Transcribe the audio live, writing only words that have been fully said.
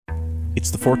It's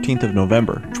the 14th of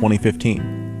November, 2015,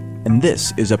 and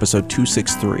this is episode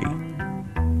 263.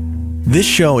 This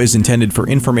show is intended for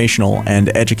informational and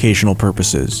educational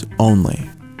purposes only.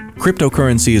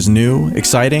 Cryptocurrency is new,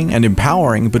 exciting, and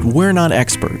empowering, but we're not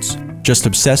experts, just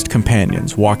obsessed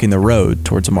companions walking the road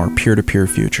towards a more peer-to-peer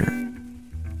future.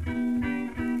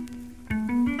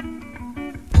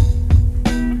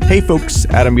 Hey folks,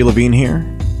 Adam B. Levine here.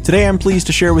 Today I'm pleased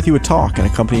to share with you a talk and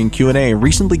accompanying Q&A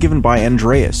recently given by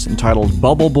Andreas entitled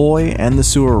Bubble Boy and the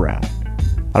Sewer Rat.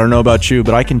 I don't know about you,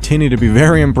 but I continue to be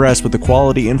very impressed with the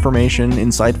quality, information,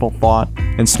 insightful thought,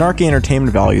 and snarky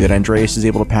entertainment value that Andreas is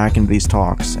able to pack into these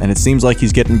talks, and it seems like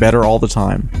he's getting better all the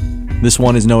time. This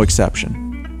one is no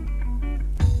exception.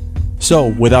 So,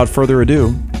 without further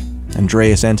ado,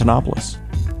 Andreas Antonopoulos.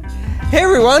 Hey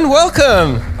everyone,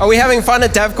 welcome! Are we having fun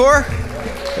at DevCore?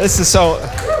 This is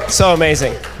so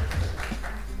amazing.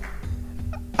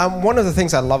 One of the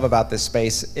things I love about this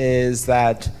space is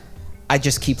that I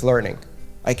just keep learning.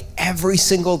 Like every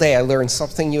single day I learn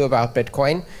something new about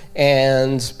Bitcoin,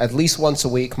 and at least once a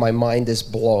week my mind is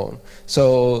blown.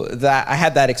 So that I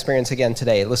had that experience again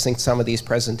today, listening to some of these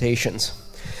presentations.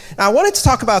 Now, I wanted to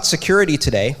talk about security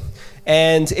today,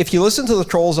 and if you listen to the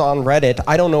trolls on Reddit,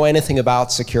 I don't know anything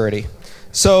about security.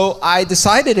 So I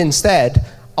decided instead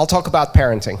I'll talk about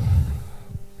parenting.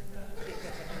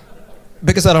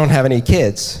 Because I don't have any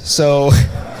kids. So,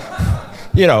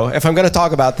 you know, if I'm going to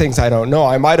talk about things I don't know,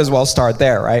 I might as well start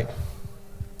there, right?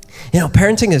 You know,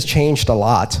 parenting has changed a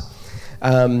lot.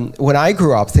 When I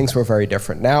grew up, things were very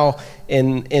different. Now,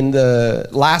 in the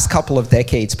last couple of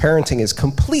decades, parenting is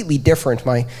completely different.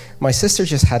 My sister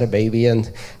just had a baby,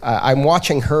 and I'm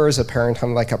watching her as a parent.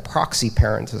 I'm like a proxy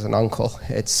parent as an uncle.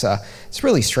 It's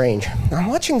really strange. I'm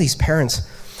watching these parents,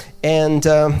 and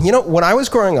you know, when I was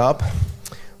growing up,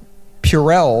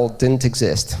 Purell didn't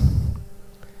exist.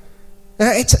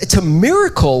 It's a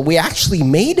miracle we actually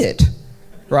made it,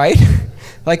 right?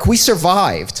 Like we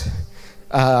survived.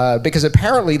 Because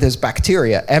apparently there's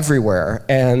bacteria everywhere.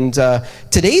 And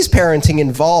today's parenting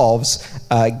involves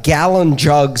gallon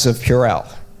jugs of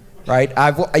Purell, right?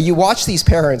 You watch these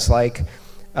parents like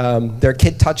their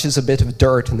kid touches a bit of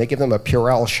dirt and they give them a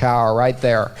Purell shower right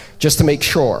there just to make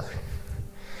sure.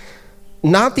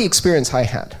 Not the experience I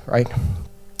had, right?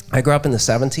 I grew up in the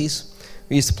 70s.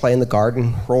 We used to play in the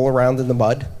garden, roll around in the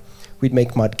mud. We'd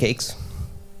make mud cakes.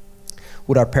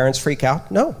 Would our parents freak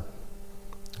out? No.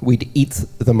 We'd eat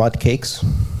the mud cakes.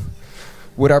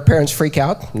 Would our parents freak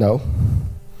out? No.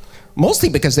 Mostly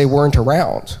because they weren't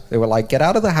around. They were like, get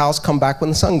out of the house, come back when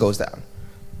the sun goes down.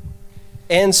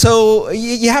 And so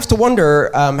you have to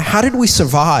wonder, how did we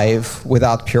survive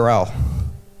without Purell?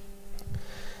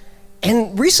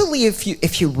 And recently,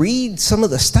 if you read some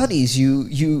of the studies,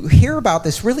 you hear about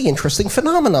this really interesting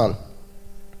phenomenon.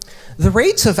 The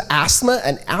rates of asthma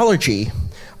and allergy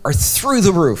are through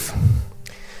the roof.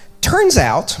 Turns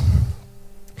out,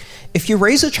 if you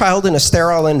raise a child in a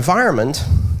sterile environment,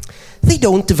 they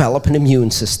don't develop an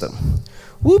immune system.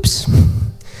 Whoops.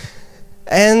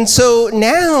 And so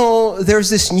now there's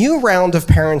this new round of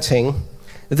parenting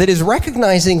that is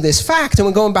recognizing this fact, and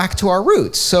we're going back to our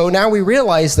roots. So now we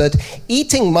realize that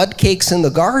eating mud cakes in the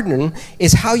garden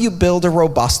is how you build a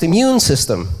robust immune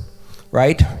system,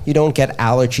 right? You don't get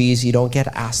allergies, you don't get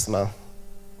asthma.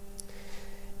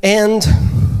 And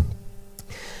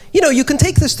you know, you can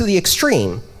take this to the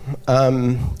extreme.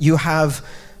 You have,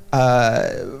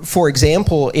 for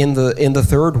example, in the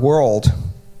third world,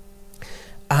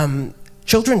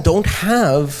 children don't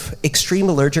have extreme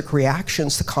allergic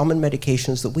reactions to common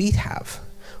medications that we have.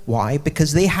 Why?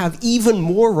 Because they have even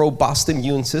more robust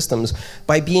immune systems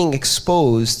by being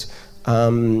exposed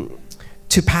to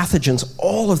pathogens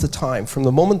all of the time, from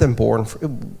the moment they're born,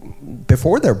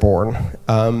 before they're born.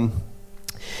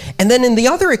 And then in the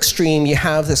other extreme, you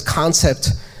have this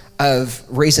concept of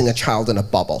raising a child in a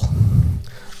bubble.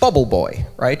 Bubble Boy,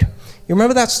 right? You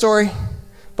remember that story?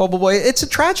 Bubble Boy. It's a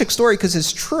tragic story because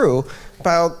it's true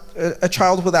about a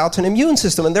child without an immune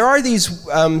system. And there are these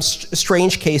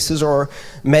strange cases or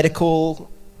medical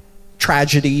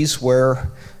tragedies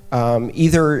where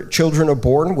either children are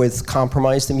born with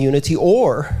compromised immunity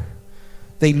or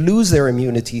they lose their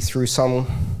immunity through some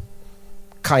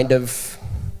kind of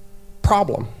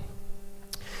problem.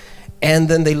 And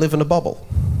then they live in a bubble.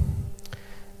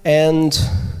 And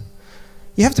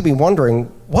you have to be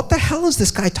wondering, what the hell is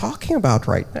this guy talking about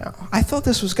right now? I thought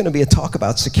this was going to be a talk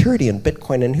about security and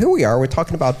Bitcoin, and here we are, we're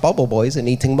talking about bubble boys and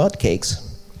eating mud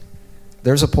cakes.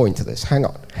 There's a point to this. Hang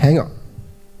on.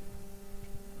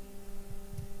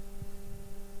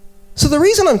 So the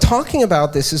reason I'm talking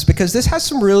about this is because this has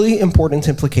some really important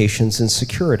implications in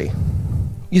security.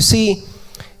 You see,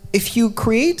 if you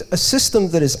create a system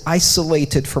that is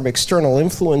isolated from external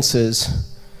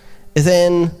influences,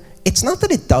 then it's not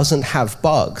that it doesn't have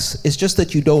bugs, it's just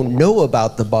that you don't know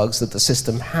about the bugs that the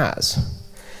system has.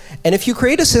 And if you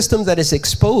create a system that is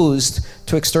exposed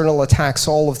to external attacks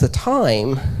all of the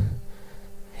time,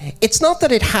 it's not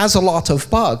that it has a lot of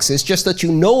bugs, it's just that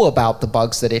you know about the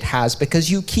bugs that it has because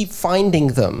you keep finding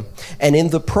them. And in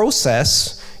the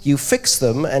process, you fix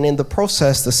them, and in the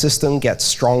process, the system gets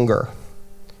stronger.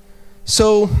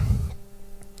 So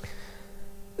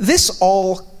this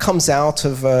all comes out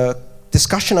of a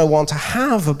discussion I want to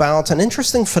have about an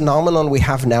interesting phenomenon we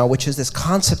have now, which is this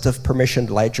concept of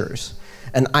permissioned ledgers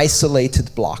and isolated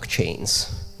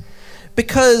blockchains.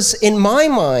 Because in my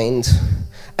mind,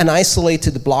 an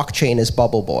isolated blockchain is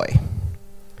Bubble Boy,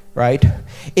 right?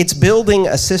 It's building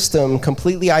a system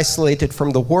completely isolated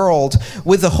from the world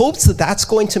with the hopes that that's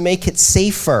going to make it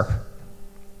safer.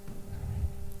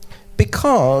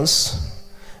 Because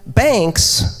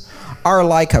banks are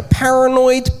like a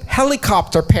paranoid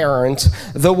helicopter parent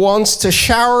that wants to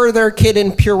shower their kid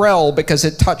in Purell because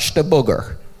it touched a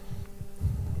booger.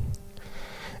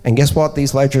 And guess what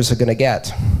these ledgers are going to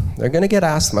get? They're going to get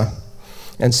asthma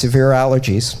and severe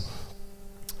allergies.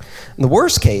 And the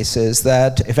worst case is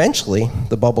that eventually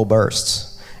the bubble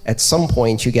bursts. At some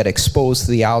point you get exposed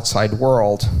to the outside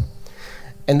world.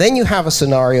 And then you have a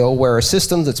scenario where a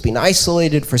system that's been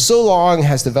isolated for so long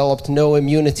has developed no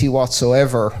immunity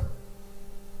whatsoever.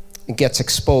 It gets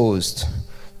exposed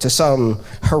to some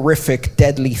horrific,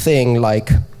 deadly thing like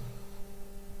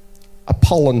a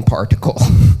pollen particle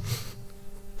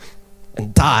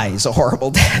and dies a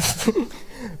horrible death.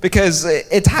 Because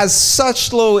it has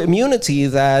such low immunity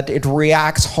that it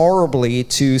reacts horribly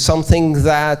to something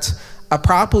that a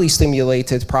properly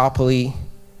stimulated, properly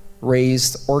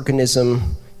raised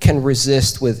organism can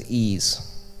resist with ease.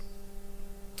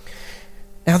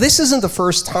 Now, this isn't the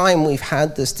first time we've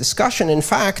had this discussion. In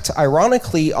fact,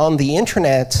 ironically, on the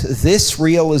internet, this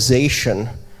realization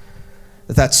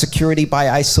that security by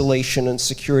isolation and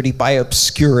security by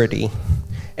obscurity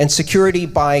and security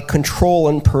by control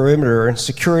and perimeter, and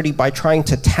security by trying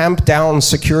to tamp down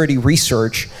security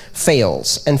research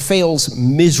fails, and fails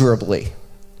miserably.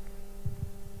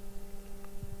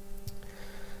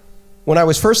 When I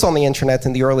was first on the internet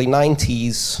in the early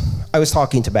 90s, I was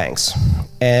talking to banks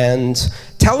and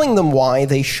telling them why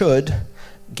they should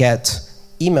get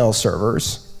email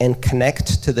servers and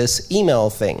connect to this email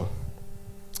thing.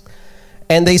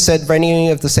 And they said many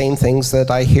of the same things that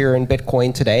I hear in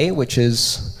Bitcoin today, which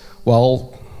is,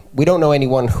 well, we don't know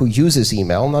anyone who uses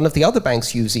email. None of the other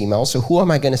banks use email, so who am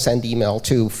I going to send email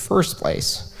to first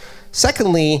place?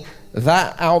 Secondly,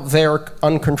 that out there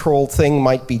uncontrolled thing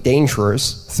might be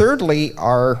dangerous. Thirdly,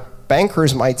 our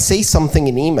bankers might say something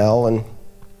in email, and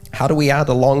how do we add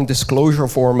a long disclosure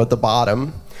form at the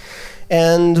bottom?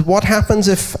 And what happens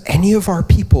if any of our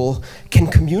people can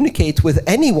communicate with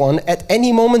anyone at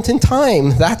any moment in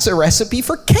time? That's a recipe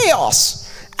for chaos,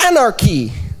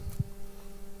 anarchy.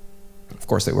 Of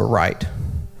course, they were right.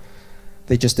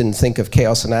 They just didn't think of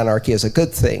chaos and anarchy as a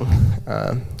good thing.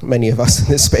 Many of us in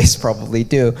this space probably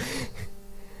do.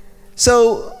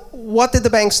 So what did the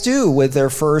banks do with their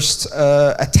first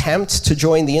attempt to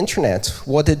join the internet?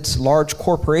 What did large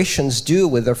corporations do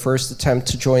with their first attempt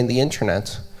to join the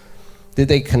internet? Did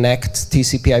they connect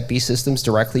TCP/IP systems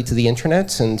directly to the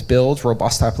internet and build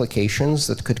robust applications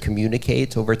that could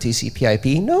communicate over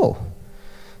TCP/IP? No.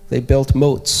 They built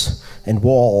moats and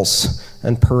walls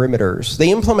and perimeters. They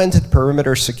implemented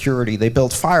perimeter security. They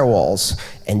built firewalls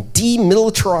and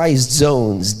demilitarized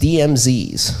zones,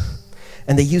 DMZs.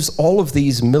 And they used all of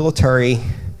these military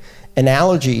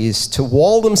analogies to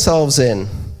wall themselves in.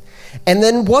 And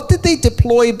then what did they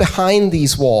deploy behind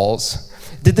these walls?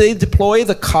 Did they deploy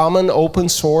the common open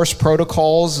source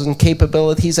protocols and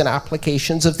capabilities and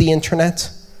applications of the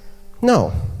internet?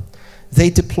 No.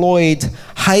 They deployed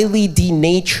highly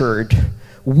denatured,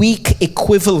 weak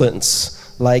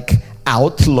equivalents like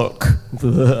Outlook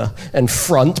and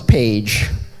Front Page.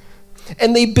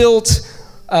 And they built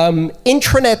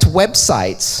intranet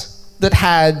websites that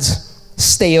had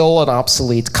stale and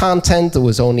obsolete content that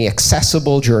was only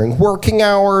accessible during working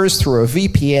hours through a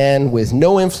VPN with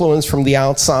no influence from the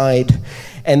outside.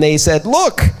 And they said,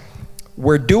 look,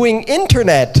 we're doing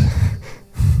internet.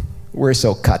 We're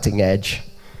so cutting edge.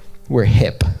 We're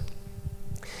hip.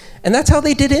 And that's how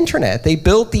they did internet. They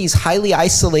built these highly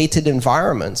isolated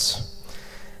environments.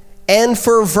 And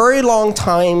for a very long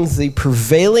time, the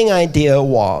prevailing idea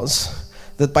was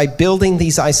that by building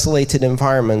these isolated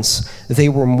environments, they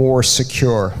were more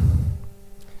secure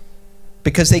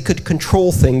because they could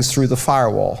control things through the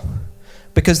firewall.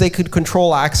 because they could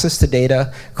control access to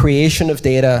data, creation of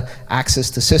data, access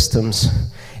to systems.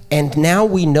 And now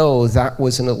we know that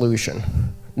was an illusion.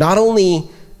 Not only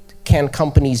can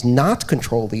companies not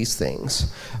control these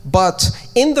things, but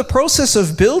in the process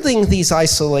of building these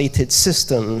isolated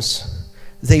systems,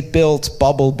 they built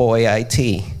Bubble Boy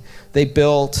IT. They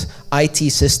built IT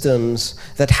systems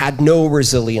that had no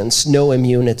resilience, no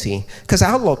immunity. Because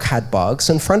Outlook had bugs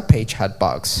and FrontPage had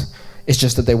bugs. It's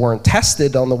just that they weren't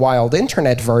tested on the wild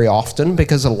internet very often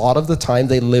because a lot of the time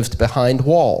they lived behind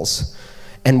walls.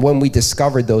 And when we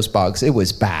discovered those bugs, it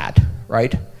was bad,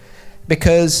 right?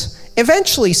 Because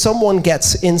eventually someone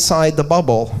gets inside the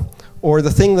bubble, or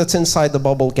the thing that's inside the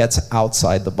bubble gets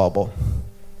outside the bubble.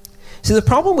 See, the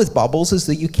problem with bubbles is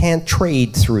that you can't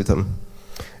trade through them.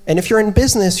 And if you're in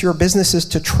business, your business is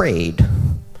to trade.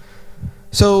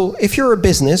 So if you're a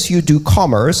business, you do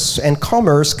commerce, and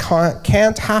commerce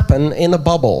can't happen in a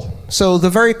bubble. So the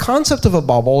very concept of a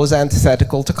bubble is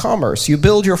antithetical to commerce. You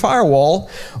build your firewall.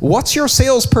 What's your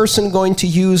salesperson going to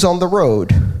use on the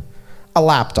road? A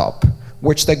laptop,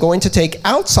 which they're going to take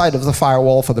outside of the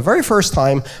firewall for the very first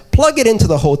time, plug it into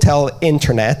the hotel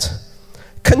internet,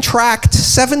 contract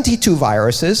 72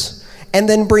 viruses, and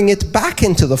then bring it back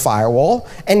into the firewall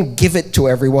and give it to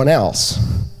everyone else.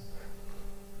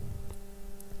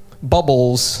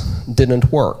 Bubbles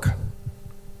didn't work.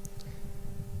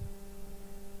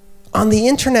 On the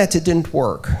internet, it didn't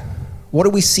work. What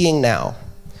are we seeing now?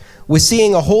 We're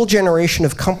seeing a whole generation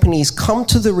of companies come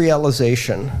to the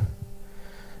realization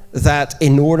that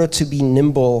in order to be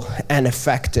nimble and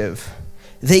effective,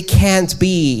 they can't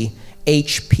be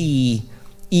HP,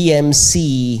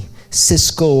 EMC,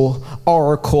 Cisco,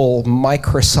 Oracle,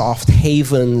 Microsoft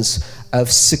havens of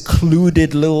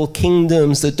secluded little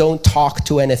kingdoms that don't talk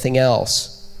to anything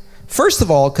else. First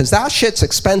of all, because that shit's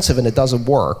expensive and it doesn't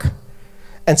work.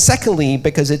 And secondly,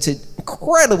 because it's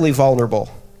incredibly vulnerable.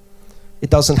 It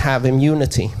doesn't have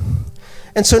immunity.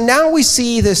 And so now we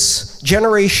see this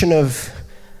generation of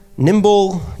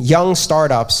nimble, young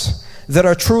startups that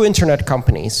are true internet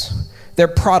companies. Their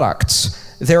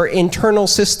products, their internal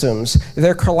systems,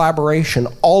 their collaboration,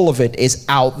 all of it is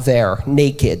out there,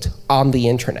 naked, on the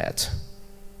internet.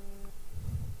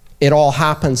 It all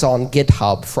happens on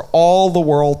GitHub for all the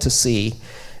world to see.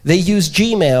 They use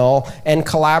Gmail and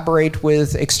collaborate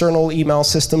with external email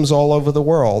systems all over the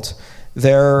world.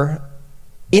 Their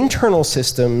internal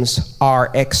systems are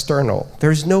external.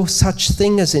 There's no such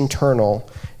thing as internal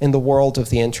in the world of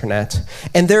the internet.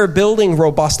 And they're building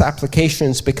robust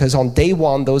applications because on day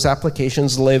one, those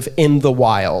applications live in the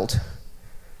wild.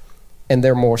 And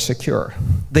they're more secure.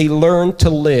 They learn to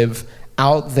live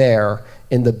out there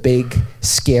in the big,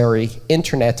 scary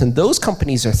internet. And those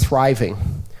companies are thriving.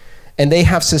 And they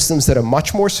have systems that are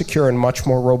much more secure and much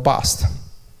more robust.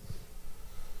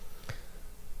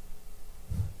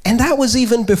 And that was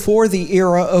even before the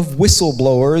era of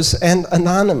whistleblowers and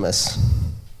anonymous,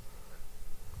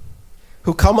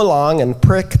 who come along and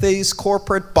prick these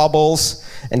corporate bubbles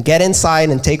and get inside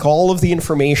and take all of the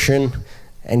information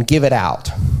and give it out.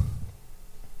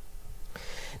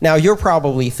 Now, you're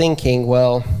probably thinking,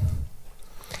 well,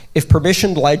 if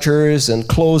permissioned ledgers and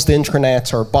closed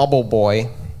intranets are Bubble Boy,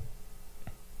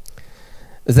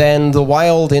 then the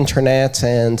wild internet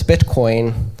and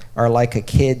Bitcoin are like a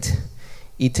kid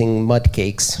eating mud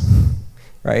cakes,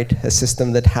 right? A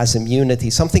system that has immunity,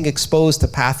 something exposed to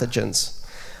pathogens.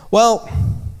 Well,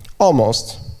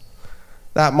 almost.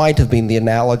 That might have been the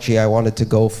analogy I wanted to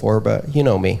go for, but you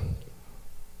know me.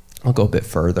 I'll go a bit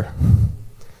further.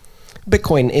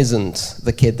 Bitcoin isn't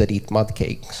the kid that eats mud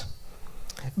cakes.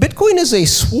 Bitcoin is a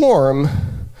swarm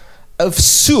of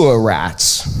sewer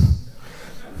rats.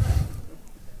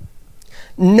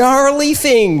 Gnarly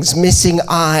things missing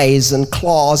eyes and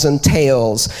claws and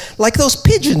tails, like those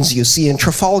pigeons you see in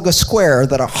Trafalgar Square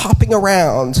that are hopping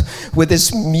around with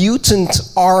this mutant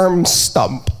arm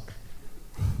stump.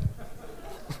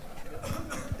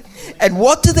 And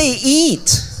what do they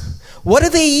eat? What do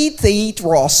they eat? They eat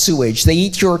raw sewage. They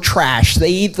eat your trash. They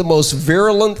eat the most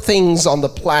virulent things on the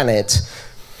planet.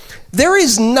 There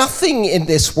is nothing in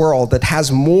this world that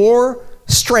has more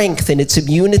strength in its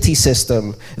immunity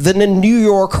system than a New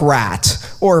York rat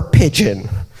or a pigeon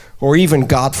or even,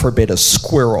 God forbid, a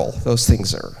squirrel. Those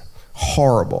things are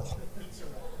horrible.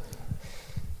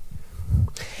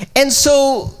 And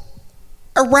so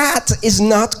a rat is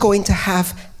not going to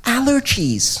have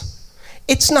allergies.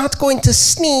 It's not going to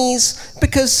sneeze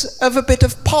because of a bit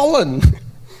of pollen.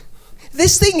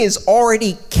 This thing is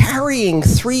already carrying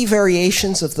 3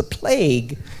 variations of the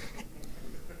plague,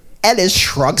 and it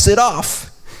shrugs it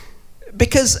off.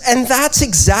 And that's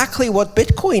exactly what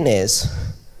Bitcoin is.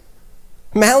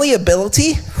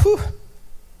 Malleability? Whew.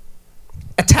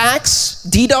 Attacks,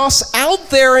 DDoS, out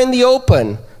there in the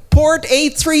open. Port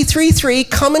 8333,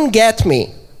 come and get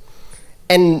me.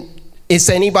 And is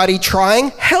anybody trying?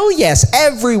 Hell yes,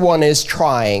 everyone is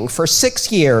trying. For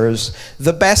 6 years,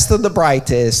 the best and the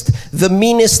brightest, the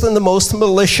meanest and the most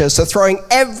malicious are throwing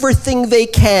everything they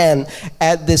can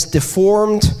at this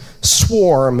deformed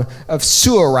swarm of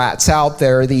sewer rats out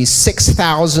there, these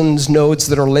 6,000 nodes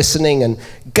that are listening, and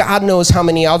God knows how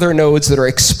many other nodes that are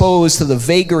exposed to the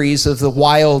vagaries of the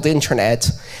wild internet,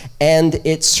 and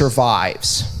it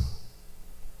survives.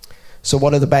 So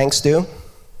what do the banks do?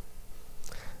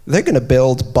 They're going to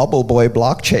build bubble boy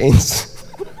blockchains.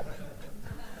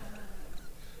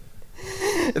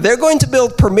 They're going to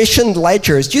build permissioned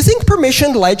ledgers. Do you think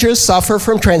permissioned ledgers suffer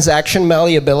from transaction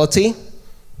malleability?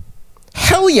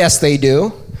 Hell yes, they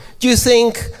do. Do you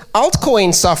think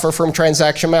altcoins suffer from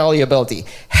transaction malleability?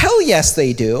 Hell yes,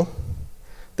 they do.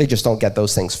 They just don't get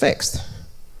those things fixed,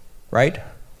 right?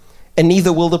 And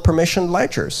neither will the permissioned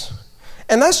ledgers.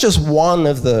 And that's just one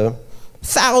of the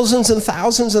thousands and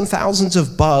thousands and thousands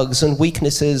of bugs and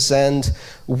weaknesses and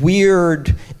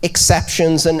weird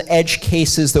exceptions and edge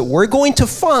cases that we're going to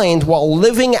find while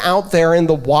living out there in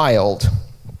the wild.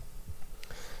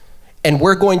 And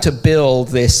we're going to build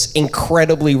this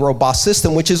incredibly robust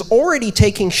system, which is already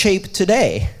taking shape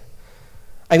today.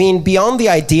 I mean, beyond the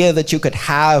idea that you could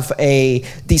have a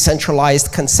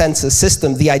decentralized consensus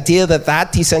system, the idea that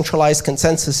that decentralized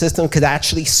consensus system could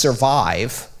actually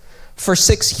survive for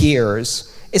 6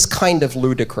 years is kind of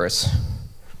ludicrous.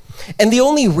 And the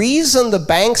only reason the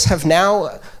banks have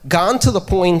now gone to the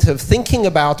point of thinking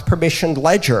about permissioned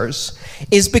ledgers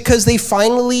is because they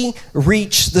finally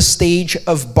reached the stage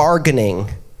of bargaining,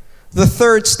 the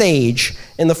third stage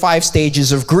in the 5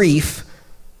 stages of grief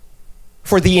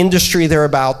for the industry they're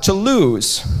about to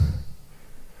lose.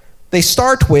 They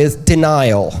start with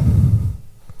denial.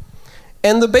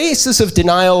 And the basis of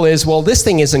denial is, well, this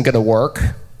thing isn't going to work.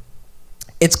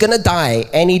 It's going to die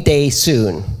any day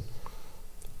soon.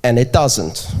 And it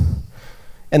doesn't.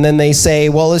 And then they say,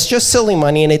 well, it's just silly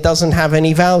money and it doesn't have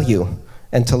any value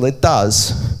until it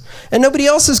does. And nobody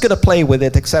else is going to play with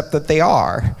it except that they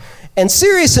are. And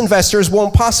serious investors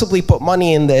won't possibly put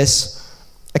money in this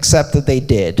except that they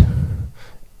did.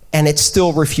 And it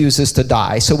still refuses to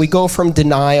die. So we go from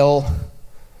denial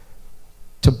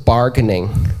to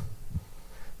bargaining.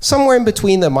 Somewhere in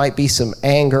between there might be some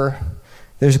anger.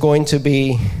 There's going to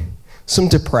be some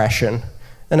depression.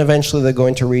 And eventually they're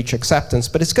going to reach acceptance.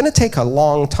 But it's going to take a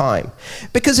long time.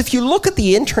 Because if you look at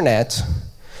the internet,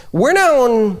 we're now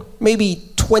on maybe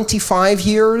 25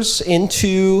 years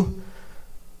into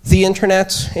the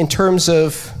internet in terms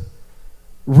of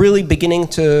really beginning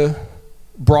to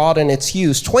broaden its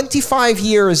use. 25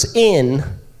 years in,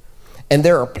 and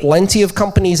there are plenty of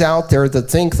companies out there that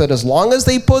think that as long as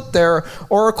they put their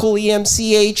Oracle,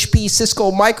 EMC, HP,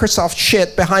 Cisco, Microsoft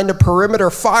shit behind a perimeter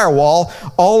firewall,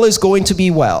 all is going to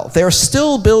be well. They're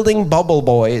still building bubble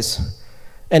boys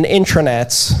and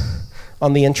intranets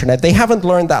on the internet. They haven't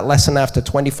learned that lesson after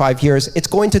 25 years. It's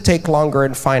going to take longer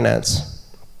in finance.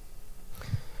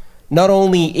 Not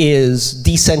only is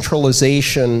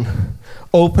decentralization,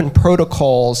 open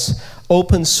protocols,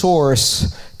 open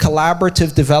source,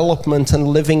 collaborative development, and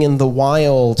living in the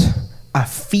wild a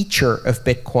feature of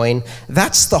Bitcoin,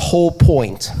 that's the whole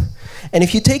point. And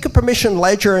if you take a permissioned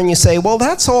ledger and you say, well,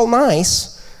 that's all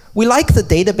nice, we like the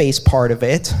database part of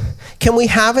it, can we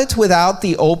have it without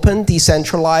the open,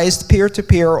 decentralized,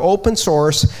 peer-to-peer, open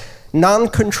source,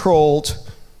 non-controlled,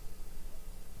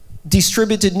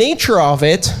 distributed nature of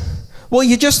it? Well,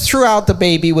 you just threw out the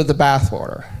baby with the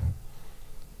bathwater.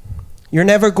 You're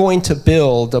never going to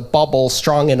build a bubble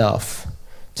strong enough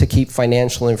to keep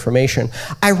financial information.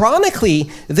 Ironically,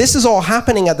 this is all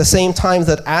happening at the same time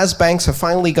that as banks have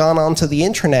finally gone onto the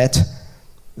internet,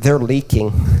 they're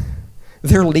leaking.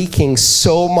 They're leaking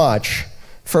so much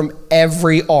from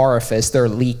every orifice. They're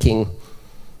leaking.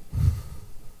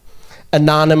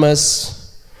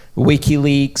 Anonymous,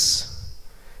 WikiLeaks,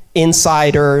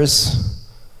 insiders,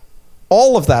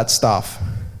 all of that stuff.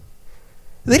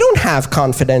 They don't have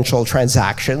confidential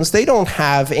transactions. They don't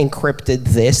have encrypted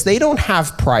this. They don't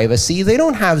have privacy. They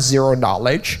don't have zero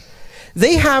knowledge.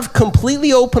 They have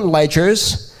completely open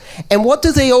ledgers. And what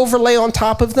do they overlay on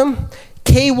top of them?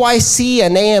 KYC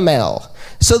and AML.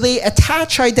 So they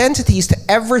attach identities to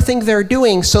everything they're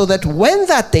doing so that when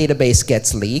that database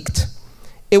gets leaked,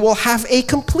 it will have a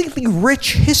completely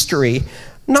rich history,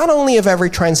 not only of every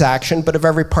transaction, but of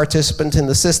every participant in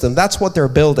the system. That's what they're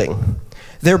building.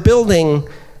 They're building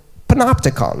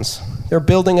panopticons. They're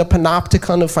building a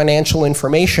panopticon of financial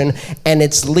information, and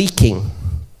it's leaking.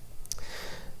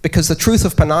 Because the truth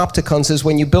of panopticons is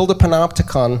when you build a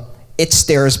panopticon, it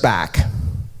stares back.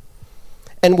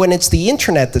 And when it's the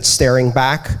internet that's staring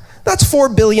back, that's 4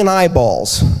 billion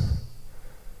eyeballs.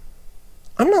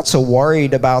 I'm not so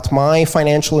worried about my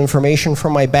financial information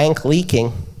from my bank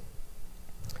leaking,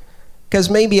 because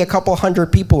maybe a couple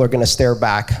hundred people are going to stare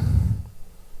back.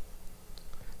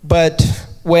 But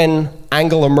when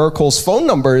Angela Merkel's phone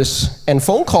numbers and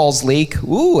phone calls leak,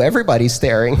 ooh, everybody's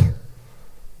staring.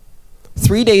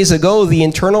 3 days ago, the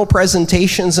internal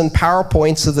presentations and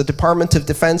PowerPoints of the Department of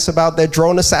Defense about their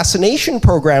drone assassination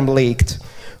program leaked.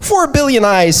 4 billion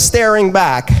eyes staring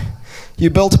back. You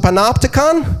built a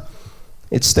panopticon,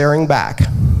 it's staring back.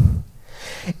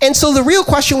 And so the real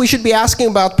question we should be asking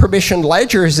about permissioned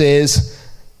ledgers is,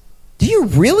 do you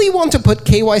really want to put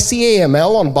KYC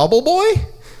AML on Bubble Boy?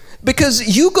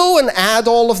 Because you go and add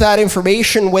all of that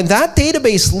information, when that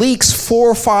database leaks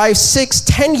 4, 5, 6,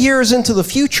 10 years into the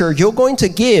future, you're going to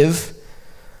give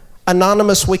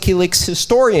anonymous WikiLeaks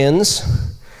historians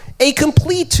a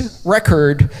complete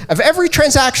record of every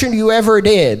transaction you ever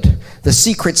did. The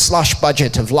secret slush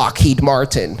budget of Lockheed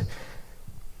Martin,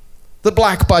 the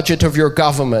black budget of your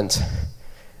government,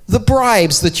 the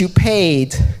bribes that you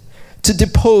paid to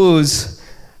depose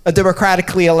a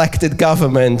democratically elected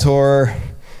government, or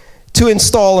to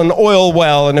install an oil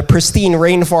well in a pristine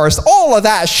rainforest. All of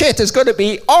that shit is going to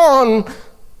be on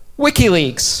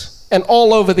WikiLeaks and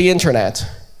all over the internet.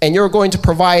 And you're going to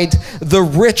provide the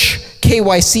rich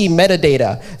KYC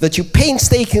metadata that you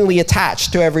painstakingly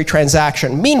attach to every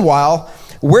transaction. Meanwhile,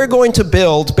 we're going to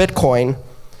build Bitcoin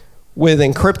with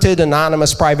encrypted,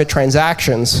 anonymous private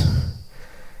transactions.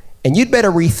 And you'd better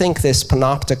rethink this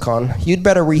panopticon. You'd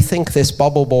better rethink this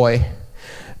Bubble Boy.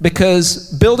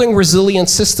 Because building resilient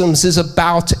systems is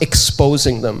about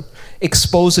exposing them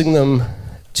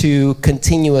to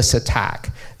continuous attack.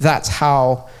 That's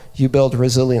how you build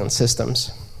resilient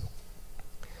systems.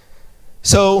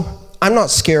 So I'm not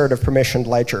scared of permissioned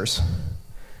ledgers.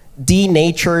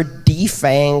 Denatured,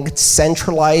 defanged,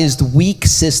 centralized, weak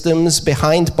systems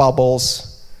behind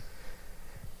bubbles.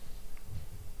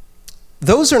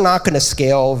 Those are not going to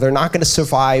scale. They're not going to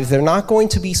survive. They're not going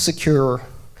to be secure.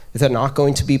 They're not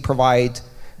going to be providing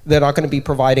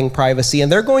privacy,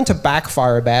 and they're going to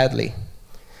backfire badly.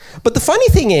 But the funny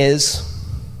thing is,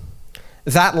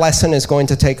 that lesson is going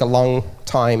to take a long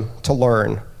time to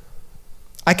learn.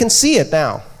 I can see it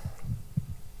now.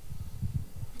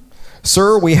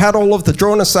 Sir, we had all of the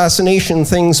drone assassination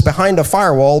things behind a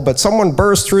firewall, but someone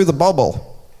burst through the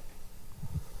bubble.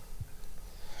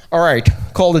 All right,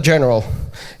 call the general.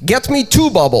 Get me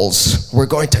 2 bubbles. We're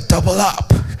going to double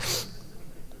up.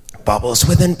 Bubbles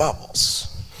within bubbles.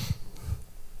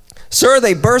 Sir,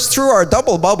 they burst through our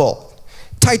double bubble.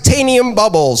 Titanium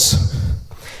bubbles.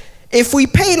 If we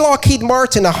pay Lockheed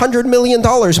Martin $100 million,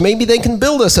 maybe they can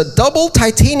build us a double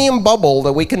titanium bubble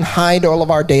that we can hide all of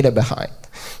our data behind.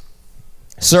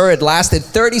 Sir, it lasted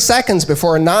 30 seconds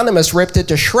before Anonymous ripped it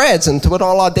to shreds and put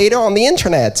all our data on the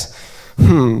internet.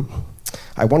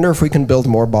 I wonder if we can build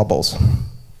more bubbles.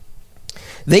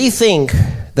 They think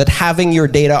that having your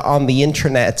data on the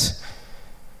internet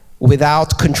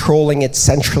without controlling it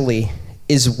centrally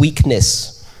is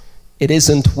weakness. It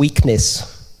isn't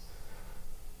weakness.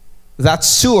 That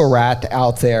sewer rat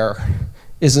out there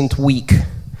isn't weak.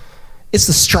 It's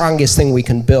the strongest thing we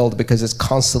can build because it's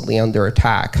constantly under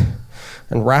attack.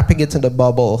 And wrapping it in a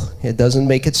bubble, it doesn't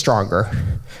make it stronger.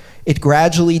 It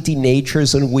gradually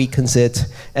denatures and weakens it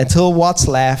until what's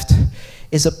left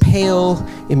is a pale,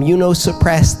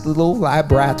 immunosuppressed little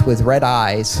lab rat with red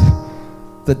eyes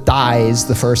that dies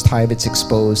the first time it's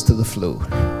exposed to the flu.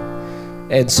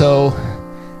 And so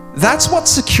that's what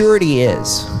security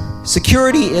is.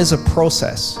 Security is a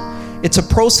process. It's a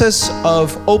process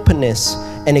of openness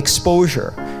and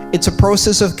exposure. It's a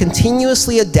process of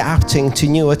continuously adapting to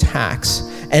new attacks,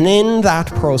 and in that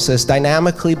process,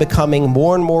 dynamically becoming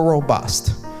more and more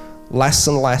robust, less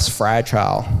and less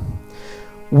fragile.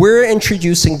 We're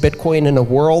introducing Bitcoin in a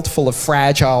world full of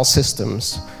fragile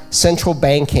systems, central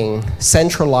banking,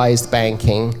 centralized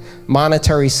banking,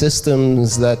 monetary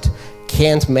systems that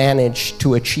can't manage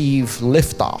to achieve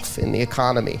liftoff in the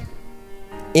economy.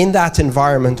 In that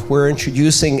environment, we're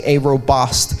introducing a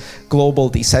robust, global,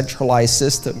 decentralized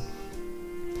system.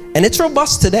 And it's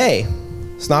robust today.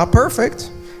 It's not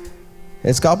perfect.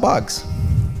 It's got bugs.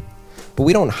 But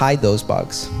we don't hide those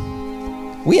bugs.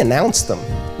 We announce them.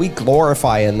 We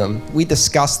glorify in them. We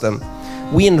discuss them.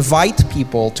 We invite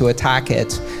people to attack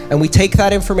it. And we take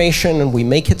that information and we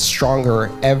make it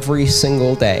stronger every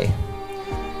single day.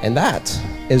 And that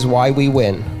is why we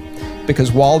win.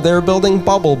 Because while they're building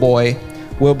Bubble Boy,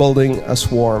 we're building a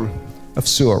swarm of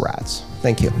sewer rats.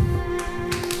 Thank you.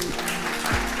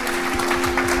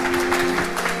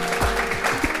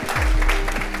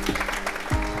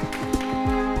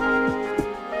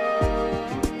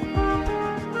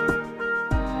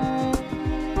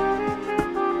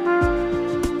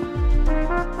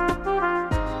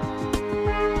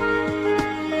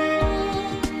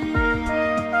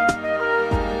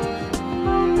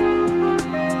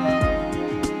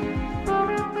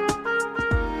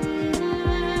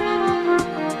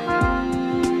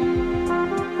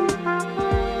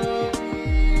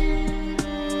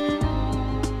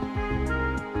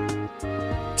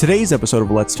 Today's episode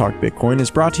of Let's Talk Bitcoin is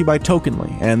brought to you by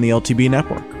Tokenly and the LTB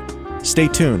network. Stay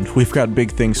tuned, we've got big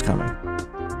things coming.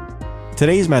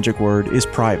 Today's magic word is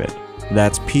private.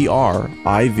 That's Private.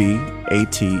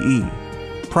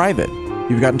 Private.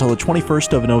 You've got until the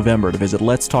 21st of November to visit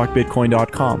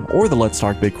letstalkbitcoin.com or the Let's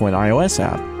Talk Bitcoin iOS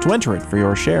app to enter it for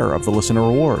your share of the listener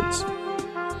rewards.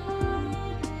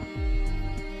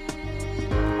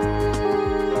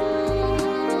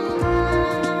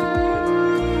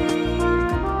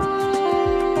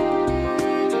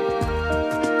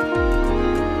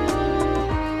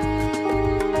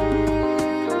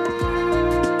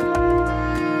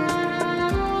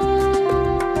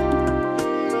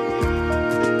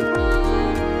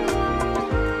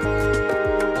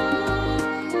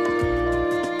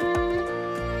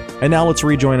 And now let's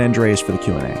rejoin Andreas for the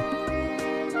Q&A.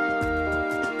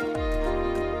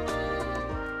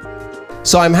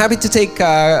 So I'm happy to take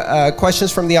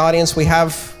questions from the audience. We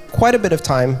have quite a bit of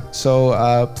time,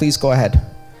 so please go ahead.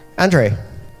 Andre.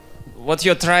 What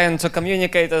you're trying to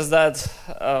communicate is that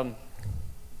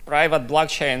private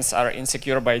blockchains are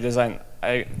insecure by design.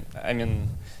 I mean,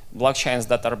 blockchains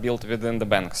that are built within the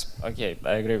banks. Okay,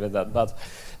 I agree with that. But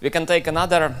we can take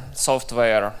another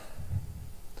software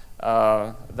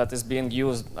that is being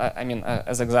used,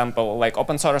 as example, like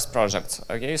open source projects,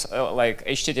 okay? So, like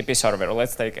HTTP server,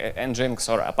 let's take Nginx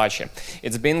or Apache.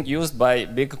 It's being used by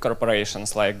big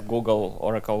corporations like Google,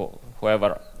 Oracle,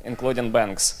 whoever, including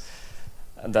banks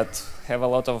that have a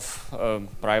lot of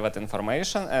private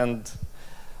information. And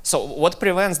so what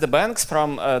prevents the banks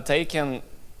from taking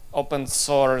open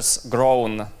source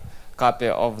grown copy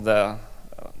of the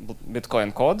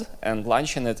Bitcoin code and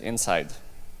launching it inside?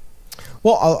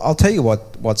 Well, I'll tell you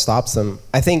what stops them.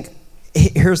 I think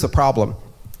here's the problem.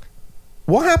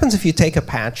 What happens if you take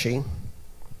Apache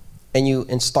and you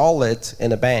install it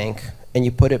in a bank and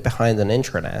you put it behind an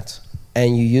intranet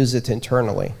and you use it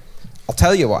internally? I'll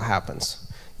tell you what happens.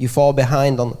 You fall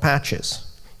behind on the patches.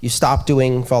 You stop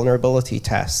doing vulnerability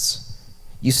tests.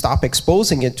 You stop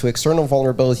exposing it to external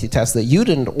vulnerability tests that you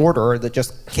didn't order, that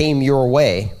just came your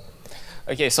way.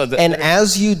 Okay, so and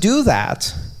as you do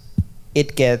that,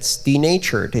 it gets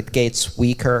denatured. It gets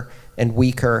weaker and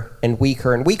weaker and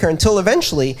weaker and weaker until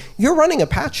eventually you're running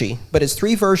Apache, but it's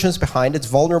 3 versions behind, it's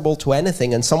vulnerable to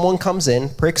anything, and someone comes in,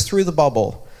 pricks through the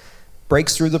bubble,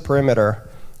 breaks through the perimeter,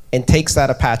 and takes that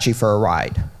Apache for a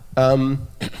ride.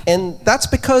 And that's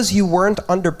because you weren't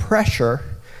under pressure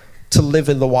to live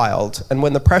in the wild. And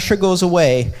when the pressure goes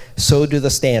away, so do the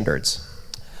standards.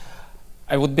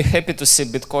 I would be happy to see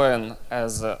Bitcoin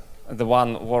as the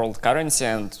one world currency,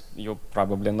 and you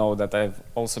probably know that I've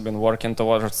also been working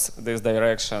towards this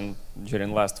direction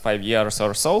during last 5 years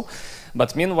or so.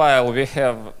 But meanwhile, we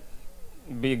have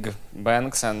big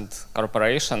banks and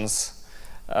corporations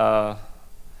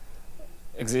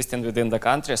existing within the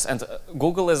countries. And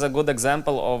Google is a good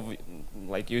example of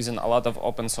like using a lot of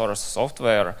open source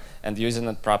software and using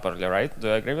it properly, right? Do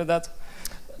you agree with that?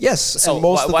 Yes, so and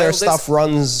most of their stuff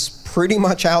runs pretty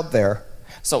much out there.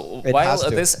 So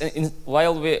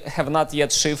while we have not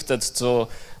yet shifted to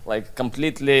like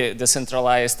completely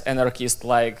decentralized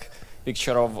anarchist-like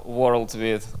picture of world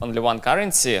with only one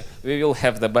currency, we will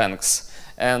have the banks.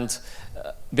 And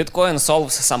Bitcoin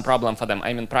solves some problem for them.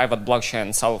 I mean, private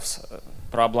blockchain solves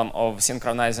problem of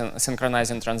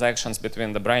synchronizing transactions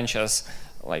between the branches,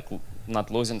 like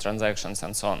not losing transactions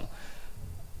and so on.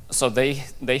 So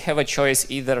they have a choice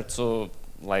either to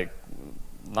like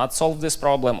not solve this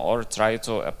problem or try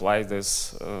to apply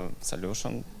this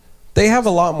solution. They have a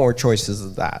lot more choices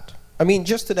than that. I mean,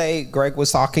 just today, Greg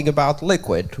was talking about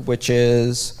Liquid, which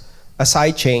is a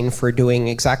sidechain for doing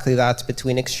exactly that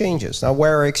between exchanges. Now,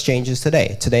 where are exchanges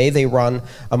today? Today, they run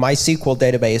a MySQL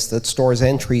database that stores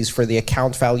entries for the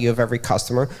account value of every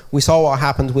customer. We saw what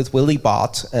happened with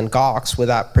Willybot and Gox with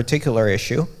that particular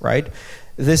issue, right?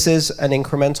 This is an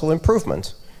incremental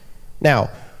improvement. Now,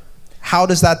 how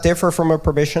does that differ from a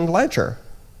permissioned ledger?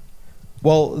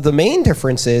 Well, the main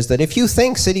difference is that if you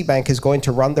think Citibank is going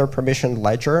to run their permissioned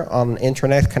ledger on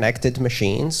internet-connected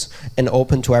machines and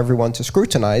open to everyone to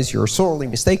scrutinize, you're sorely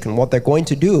mistaken. What they're going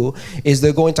to do is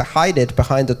they're going to hide it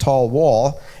behind a tall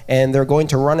wall, and they're going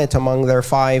to run it among their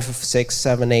 5, 6,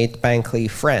 7, 8 Bankly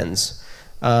friends.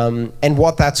 And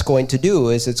what that's going to do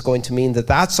is it's going to mean that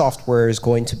that software is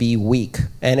going to be weak,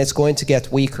 and it's going to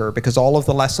get weaker because all of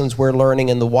the lessons we're learning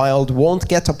in the wild won't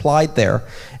get applied there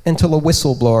until a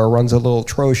whistleblower runs a little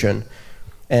Trojan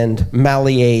and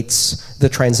malleates the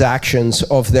transactions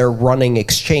of their running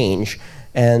exchange.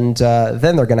 And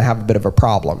then they're going to have a bit of a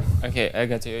problem. Okay, I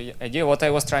got your idea. What I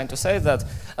was trying to say is that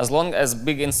as long as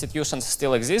big institutions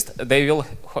still exist, they will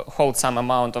hold some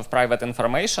amount of private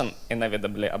information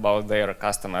inevitably about their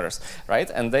customers, right?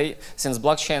 And they, since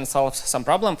blockchain solves some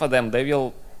problem for them, they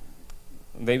will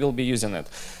be using it.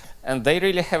 And they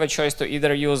really have a choice to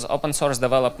either use open source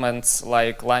developments,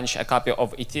 like launch a copy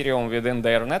of Ethereum within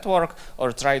their network,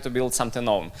 or try to build something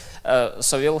own.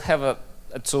 So we'll have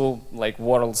two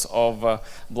worlds of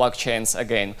blockchains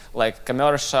again, like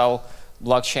commercial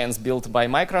blockchains built by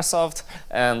Microsoft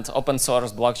and open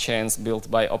source blockchains built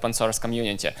by open source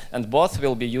community, and both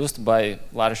will be used by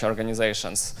large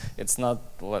organizations. It's not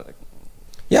like...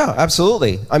 Yeah,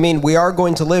 absolutely. I mean, we are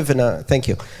going to live in a, thank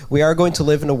you, we are going to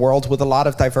live in a world with a lot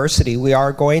of diversity. We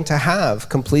are going to have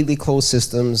completely closed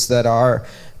systems that are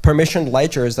permissioned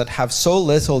ledgers that have so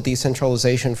little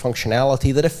decentralization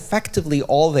functionality that effectively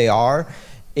all they are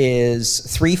is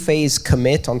 3-phase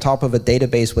commit on top of a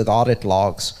database with audit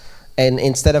logs. And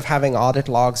instead of having audit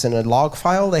logs in a log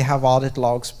file, they have audit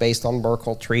logs based on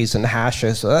Merkle trees and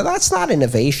hashes. That's not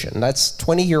innovation. That's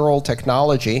 20-year-old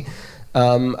technology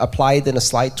applied in a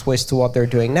slight twist to what they're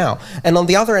doing now. And on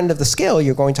the other end of the scale,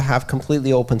 you're going to have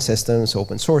completely open systems,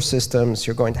 open source systems,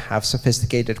 you're going to have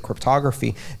sophisticated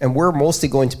cryptography, and we're mostly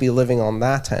going to be living on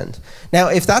that end. Now,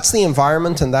 if that's the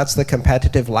environment and that's the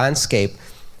competitive landscape,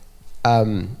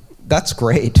 that's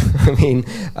great. I mean,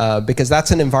 because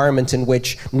that's an environment in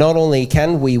which not only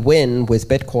can we win with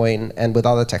Bitcoin and with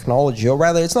other technology, or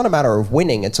rather it's not a matter of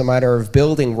winning, it's a matter of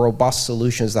building robust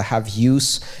solutions that have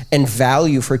use and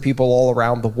value for people all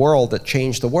around the world that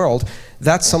change the world.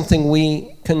 That's something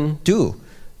we can do.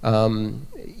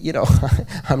 You know,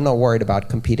 I'm not worried about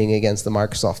competing against the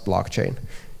Microsoft blockchain.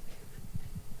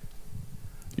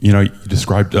 You know, you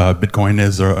described Bitcoin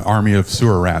as an army of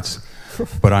sewer rats.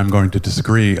 But I'm going to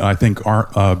disagree. I think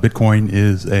Bitcoin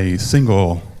is a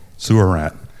single sewer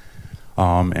rat.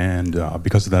 And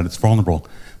because of that, it's vulnerable.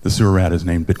 The sewer rat is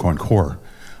named Bitcoin Core.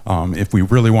 If we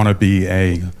really want to be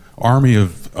an army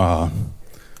of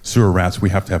sewer rats, we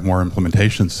have to have more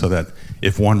implementations so that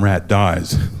if one rat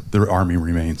dies, the army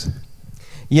remains.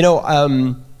 You know,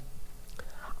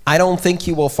 I don't think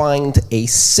you will find a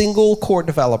single core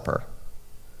developer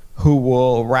who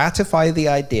will ratify the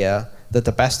idea that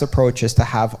the best approach is to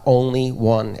have only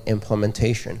one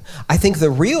implementation. I think the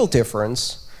real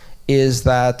difference is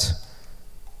that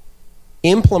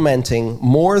implementing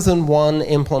more than one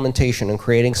implementation and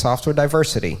creating software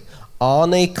diversity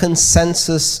on a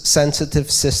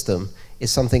consensus-sensitive system is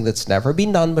something that's never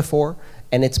been done before,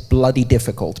 and it's bloody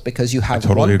difficult because you have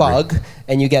one bug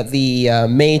and you get the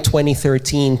May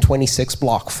 2013 26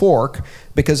 block fork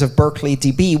because of Berkeley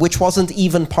DB, which wasn't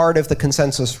even part of the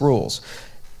consensus rules.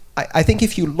 I think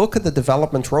if you look at the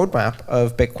development roadmap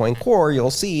of Bitcoin Core,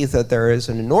 you'll see that there is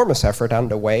an enormous effort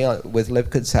underway with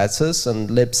libconsensus and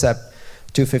libsep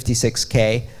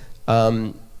 256K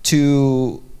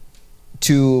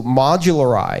to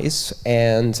modularize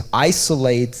and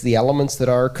isolate the elements that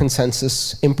are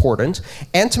consensus important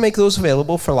and to make those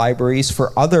available for libraries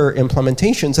for other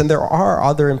implementations, and there are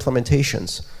other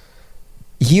implementations.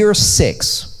 Year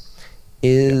 6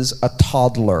 is a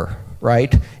toddler,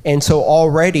 right? And so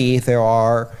already there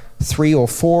are 3 or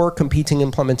 4 competing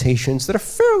implementations that are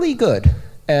fairly good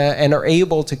and are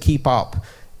able to keep up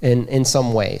in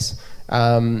some ways.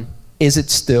 Is it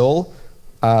still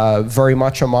very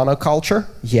much a monoculture?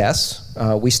 Yes.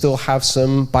 We still have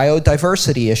some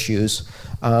biodiversity issues,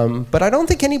 but I don't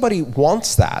think anybody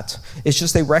wants that. It's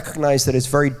just they recognize that it's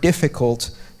very difficult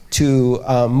to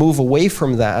move away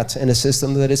from that in a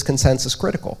system that is consensus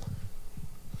critical.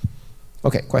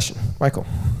 Okay, question. Michael.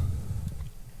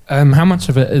 How much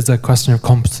of it is a question of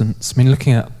competence? I mean,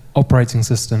 looking at operating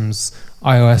systems,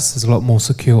 iOS is a lot more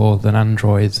secure than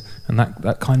Android, and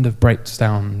that kind of breaks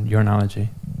down your analogy.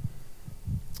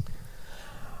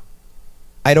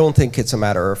 I don't think it's a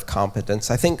matter of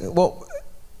competence. I think, well,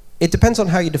 it depends on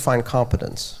how you define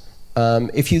competence.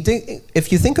 If you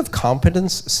think of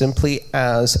competence simply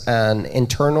as an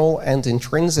internal and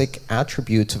intrinsic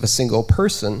attribute of a single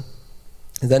person,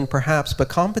 then perhaps, but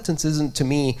competence isn't to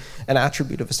me an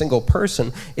attribute of a single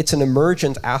person, it's an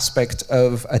emergent aspect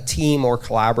of a team or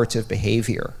collaborative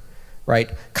behavior,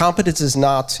 right? Competence is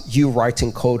not you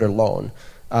writing code alone.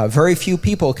 Very few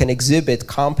people can exhibit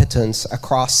competence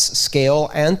across scale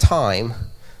and time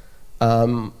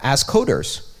as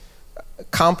coders.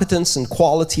 Competence and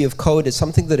quality of code is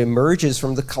something that emerges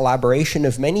from the collaboration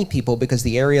of many people, because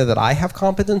the area that I have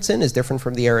competence in is different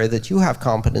from the area that you have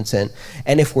competence in.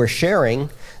 And if we're sharing,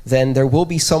 then there will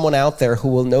be someone out there who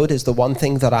will notice the one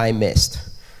thing that I missed.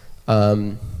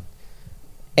 And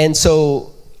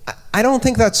so I don't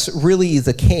think that's really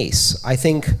the case. I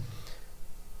think,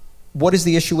 what is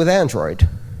the issue with Android?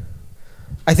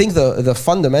 I think the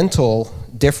fundamental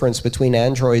difference between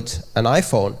Android and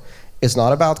iPhone is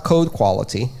not about code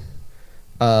quality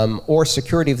or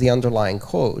security of the underlying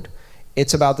code.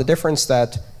 It's about the difference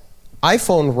that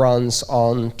iPhone runs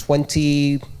on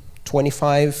 20,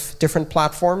 25 different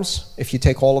platforms, if you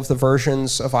take all of the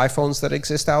versions of iPhones that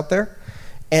exist out there.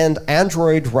 And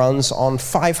Android runs on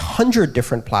 500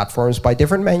 different platforms by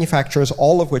different manufacturers,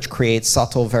 all of which create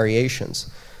subtle variations.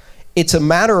 It's a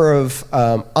matter of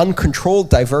uncontrolled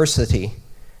diversity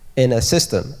in a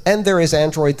system. And there is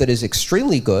Android that is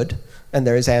extremely good, and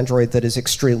there is Android that is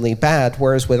extremely bad,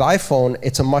 whereas with iPhone,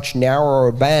 it's a much narrower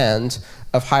band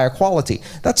of higher quality.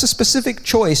 That's a specific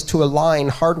choice to align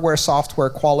hardware, software,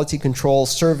 quality control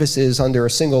services under a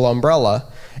single umbrella,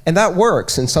 and that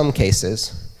works in some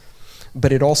cases,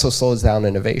 but it also slows down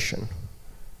innovation.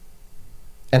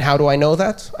 And how do I know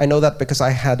that? I know that because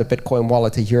I had a Bitcoin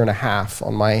wallet 1.5 years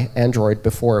on my Android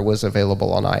before it was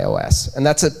available on iOS. And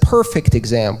that's a perfect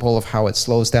example of how it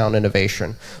slows down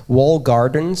innovation. Walled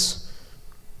gardens,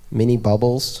 mini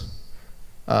bubbles,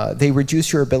 they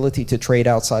reduce your ability to trade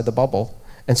outside the bubble.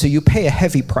 And so you pay a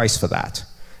heavy price for that.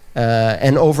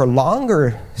 And over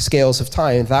longer scales of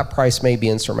time, that price may be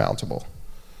insurmountable.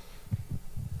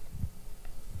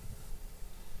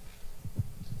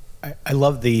 I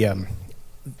love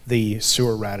the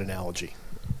sewer rat analogy.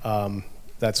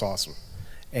 That's awesome.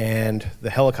 And the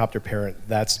helicopter parent,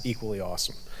 that's equally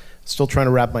awesome. Still trying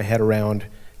to wrap my head around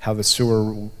how the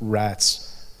sewer rats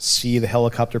see the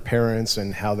helicopter parents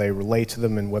and how they relate to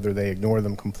them and whether they ignore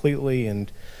them completely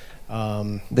and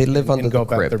they live under and go the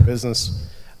about crib. their business.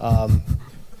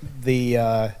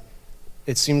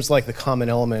 It seems like the common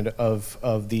element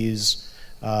of these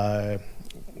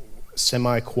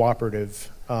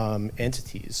semi-cooperative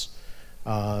entities,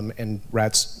 and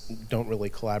rats don't really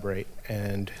collaborate,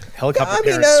 and helicopter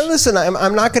parents listen,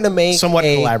 I'm not going to make somewhat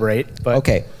collaborate, but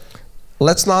okay.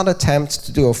 Let's not attempt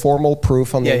to do a formal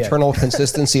proof on the internal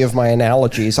consistency of my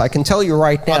analogies. I can tell you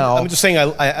right now. I'm just saying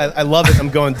I love it.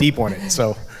 I'm going deep on it.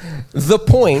 So the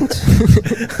point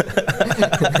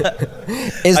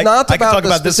is not about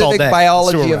the specific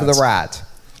biology of the rat.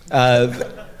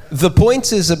 The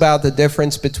point is about the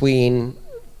difference between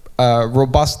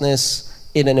robustness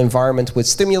in an environment with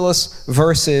stimulus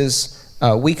versus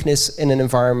weakness in an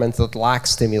environment that lacks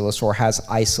stimulus or has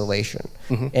isolation.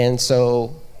 Mm-hmm. And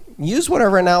so use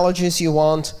whatever analogies you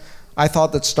want. I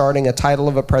thought that starting a title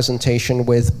of a presentation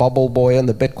with Bubble Boy and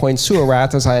the Bitcoin sewer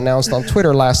rat, as I announced on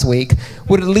Twitter last week,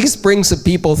 would at least bring some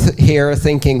people here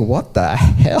thinking, what the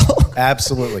hell?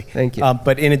 Absolutely. Thank you.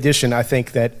 But in addition, I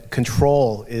think that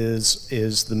control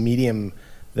is the medium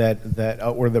that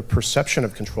or the perception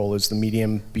of control is the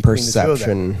medium between the two of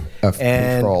them.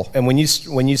 Control. And when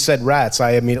you said rats,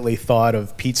 I immediately thought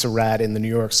of Pizza Rat in the New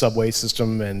York subway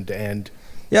system and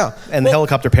the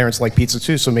helicopter parents like pizza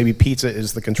too, so maybe pizza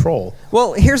is the control.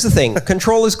 Well, here's the thing.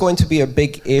 Control is going to be a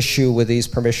big issue with these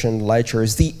permission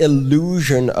ledgers. The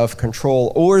illusion of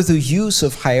control or the use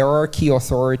of hierarchy,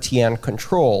 authority, and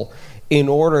control in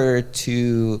order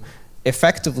to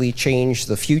effectively change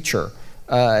the future.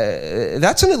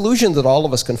 That's an illusion that all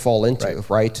of us can fall into,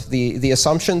 right? The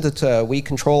assumption that we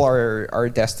control our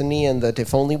destiny and that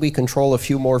if only we control a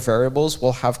few more variables,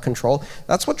 we'll have control.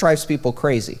 That's what drives people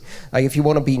crazy, like if you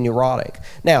want to be neurotic.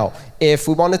 Now, if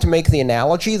we wanted to make the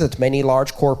analogy that many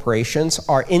large corporations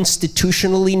are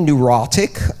institutionally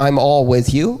neurotic, I'm all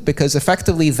with you, because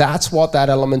effectively that's what that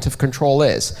element of control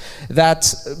is.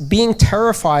 That's being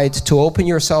terrified to open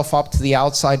yourself up to the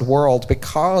outside world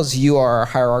because you are a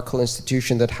hierarchical institution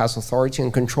that has authority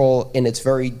and control in its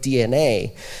very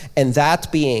DNA, and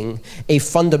that being a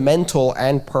fundamental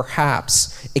and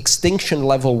perhaps extinction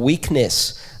level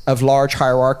weakness of large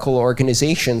hierarchical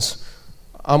organizations.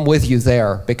 I'm with you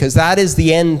there, because that is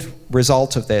the end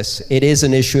result of this. It is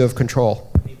an issue of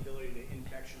control. The ability to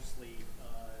infectiously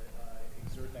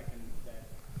exert that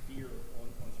fear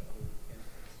onto other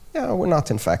entities. Yeah, we're not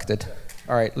infected.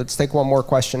 All right, let's take one more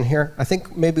question here. I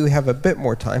think maybe we have a bit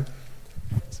more time.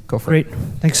 Go for it. Great.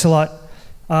 Thanks a lot.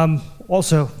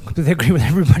 Also, completely agree with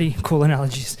everybody. Cool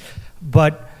analogies.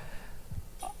 But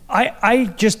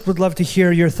I just would love to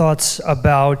hear your thoughts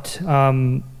about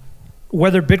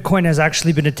whether Bitcoin has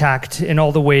actually been attacked in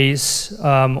all the ways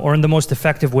or in the most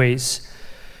effective ways.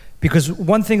 Because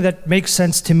one thing that makes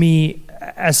sense to me,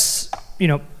 as you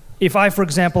know, if I, for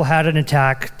example, had an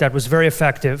attack that was very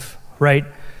effective, right,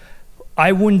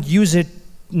 I wouldn't use it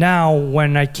now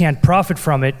when I can't profit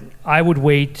from it. I would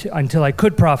wait until I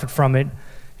could profit from it,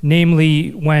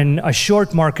 namely when a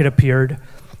short market appeared,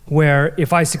 where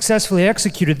if I successfully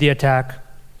executed the attack,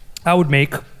 I would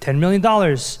make $10 million,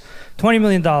 $20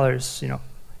 million, you know,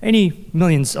 any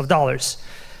millions of dollars.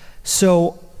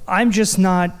 So I'm just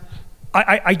not,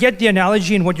 I get the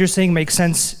analogy and what you're saying makes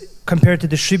sense compared to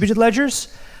distributed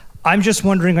ledgers. I'm just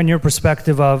wondering on your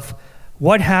perspective of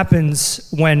what happens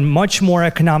when much more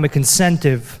economic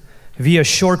incentive via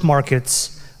short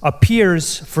markets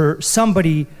appears for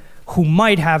somebody who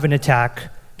might have an attack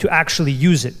to actually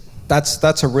use it.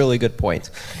 That's a really good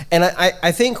point. And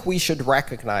I think we should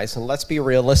recognize, and let's be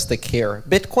realistic here,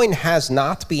 Bitcoin has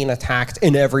not been attacked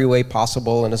in every way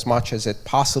possible and as much as it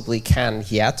possibly can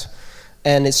yet.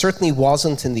 And it certainly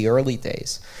wasn't in the early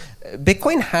days.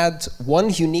 Bitcoin had one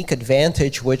unique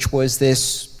advantage, which was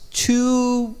this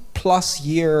 2+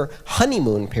 year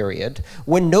honeymoon period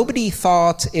when nobody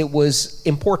thought it was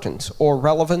important or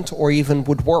relevant or even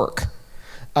would work.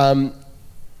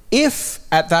 If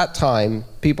at that time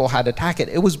people had attacked it,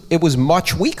 it was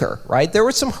much weaker, right? There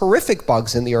were some horrific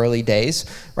bugs in the early days,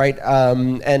 right?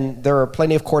 And there are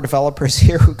plenty of core developers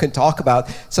here who can talk about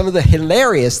some of the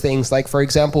hilarious things, like, for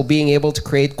example, being able to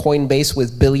create Coinbase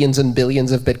with billions and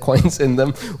billions of Bitcoins in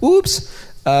them. Oops.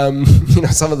 You know,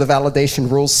 some of the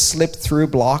validation rules slipped through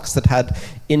blocks that had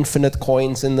infinite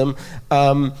coins in them,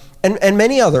 and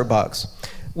many other bugs.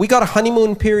 We got a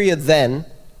honeymoon period then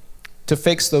to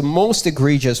fix the most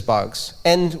egregious bugs.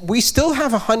 And we still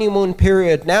have a honeymoon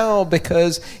period now,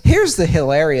 because here's the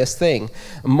hilarious thing.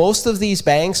 Most of these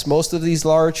banks, most of these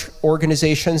large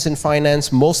organizations in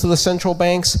finance, most of the central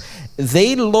banks,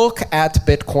 they look at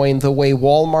Bitcoin the way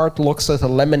Walmart looks at a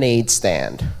lemonade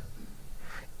stand.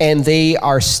 And they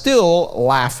are still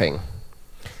laughing,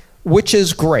 which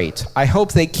is great. I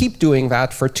hope they keep doing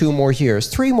that for 2 more years,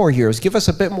 3 more years. Give us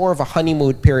a bit more of a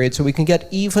honeymoon period so we can get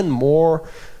even more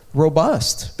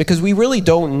robust, because we really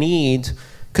don't need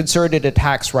concerted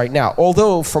attacks right now.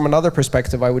 Although, from another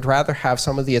perspective, I would rather have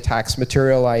some of the attacks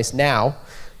materialize now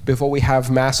before we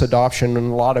have mass adoption and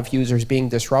a lot of users being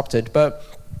disrupted. But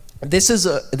this is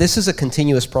a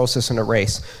continuous process and a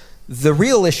race. The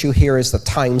real issue here is the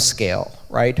time scale,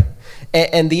 right?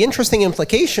 And the interesting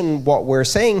implication what we're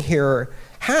saying here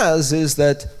is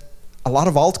that a lot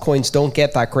of altcoins don't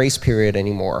get that grace period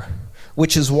anymore,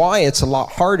 which is why it's a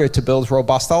lot harder to build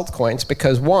robust altcoins,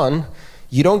 because one,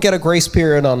 you don't get a grace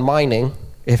period on mining.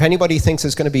 If anybody thinks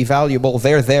it's going to be valuable,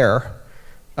 they're there.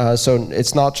 So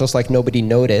it's not just like nobody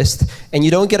noticed. And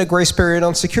you don't get a grace period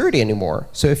on security anymore.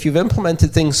 So if you've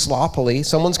implemented things sloppily,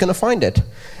 someone's going to find it.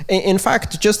 In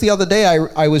fact, just the other day,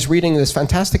 I was reading this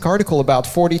fantastic article about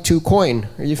 42Coin.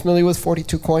 Are you familiar with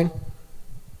 42Coin?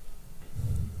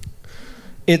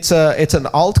 It's an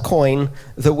altcoin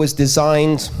that was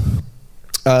designed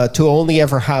to only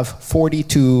ever have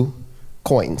 42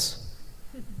 coins.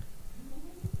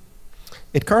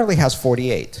 It currently has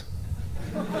 48.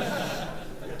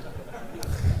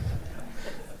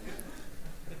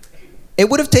 It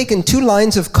would have taken 2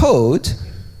 lines of code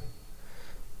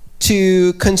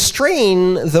to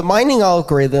constrain the mining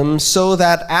algorithm so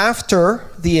that after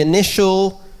the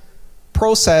initial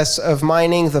process of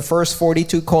mining the first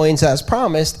 42 coins as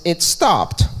promised, it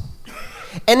stopped.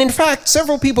 And in fact,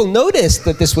 several people noticed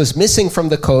that this was missing from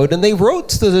the code, and they wrote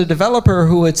to the developer,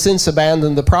 who had since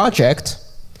abandoned the project.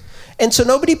 And so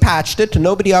nobody patched it, and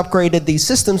nobody upgraded these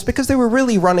systems, because they were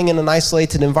really running in an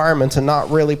isolated environment and not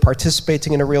really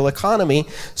participating in a real economy.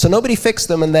 So nobody fixed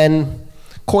them, and then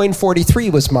coin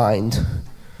 43 was mined.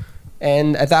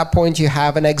 And at that point, you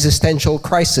have an existential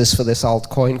crisis for this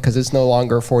altcoin, because it's no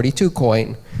longer 42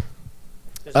 coin.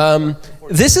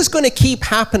 This is going to keep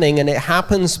happening, and it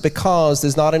happens because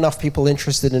there's not enough people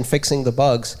interested in fixing the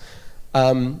bugs.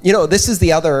 You know, this is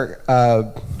the other,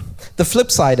 the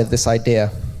flip side of this idea.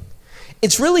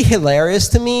 It's really hilarious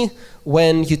to me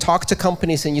when you talk to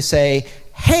companies and you say,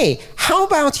 hey, how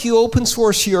about you open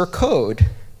source your code?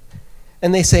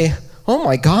 And they say, oh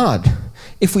my God,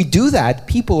 if we do that,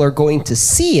 people are going to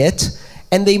see it,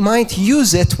 and they might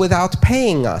use it without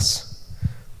paying us.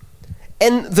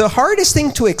 And the hardest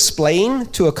thing to explain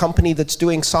to a company that's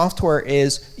doing software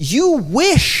is, you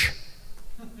wish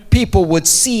people would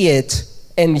see it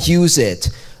and use it.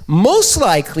 Most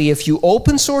likely, if you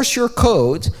open source your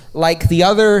code, like the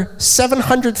other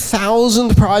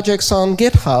 700,000 projects on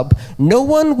GitHub, no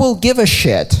one will give a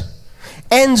shit,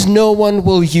 and no one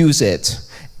will use it,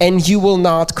 and you will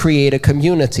not create a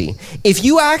community. If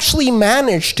you actually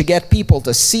manage to get people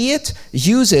to see it,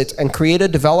 use it, and create a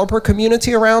developer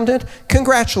community around it,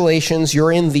 congratulations,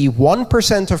 you're in the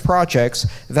 1% of projects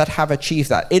that have achieved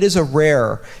that. It is a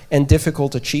rare and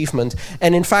difficult achievement.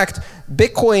 And in fact,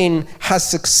 Bitcoin has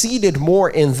succeeded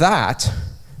more in that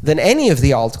than any of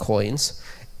the altcoins,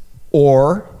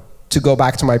 or, to go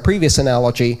back to my previous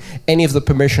analogy, any of the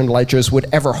permission ledgers would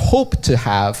ever hope to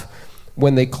have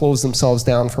when they close themselves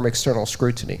down from external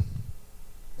scrutiny.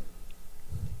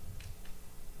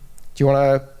 Do you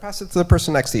want to pass it to the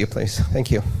person next to you, please? Thank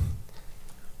you.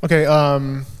 Okay,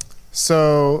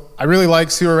 so I really like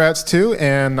sewer rats too,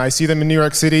 and I see them in New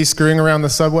York City screwing around the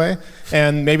subway,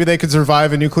 and maybe they could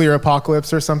survive a nuclear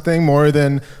apocalypse or something more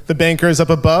than the bankers up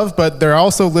above, but they're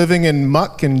also living in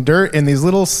muck and dirt in these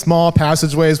little small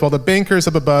passageways, while the bankers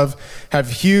up above have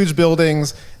huge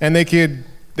buildings, and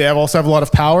they also have a lot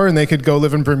of power, and they could go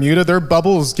live in Bermuda. Their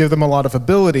bubbles give them a lot of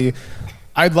ability.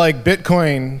 I'd like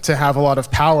Bitcoin to have a lot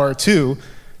of power too.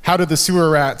 How did the sewer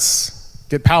rats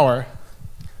get power?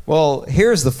 Well,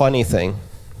 here's the funny thing.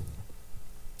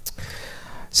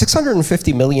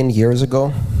 650 million years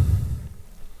ago,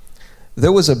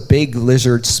 there was a big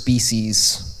lizard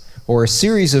species, or a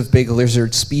series of big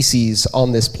lizard species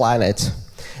on this planet.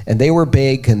 And they were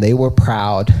big, and they were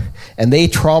proud, and they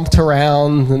tromped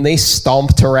around, and they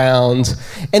stomped around,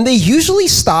 and they usually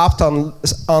stopped on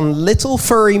little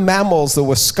furry mammals that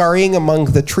were scurrying among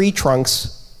the tree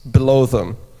trunks below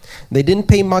them. They didn't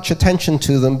pay much attention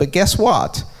to them, but guess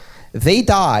what? They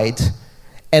died,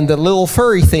 and the little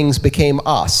furry things became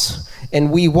us,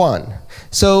 and we won.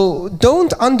 So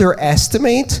don't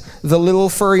underestimate the little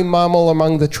furry mammal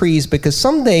among the trees, because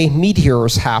someday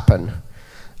meteors happen.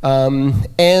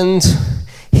 And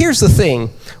here's the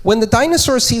thing. When the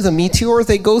dinosaurs see the meteor,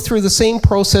 they go through the same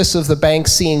process of the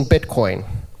banks seeing Bitcoin.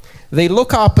 They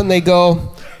look up and they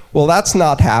go, well, that's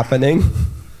not happening.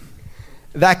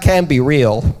 That can't be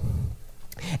real.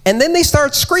 And then they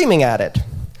start screaming at it.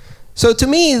 So to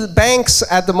me, the banks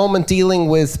at the moment dealing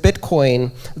with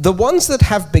Bitcoin, the ones that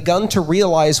have begun to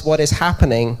realize what is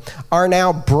happening are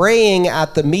now braying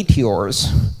at the meteors,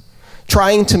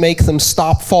 trying to make them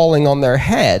stop falling on their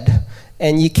head,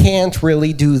 and you can't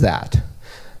really do that.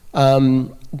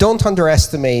 Don't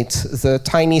underestimate the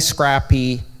tiny,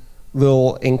 scrappy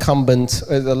little incumbent,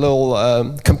 the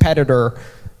little competitor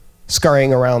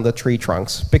scurrying around the tree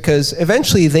trunks, because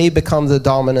eventually they become the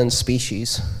dominant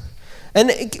species.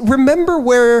 And remember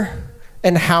where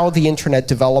and how the internet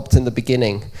developed in the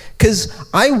beginning. Because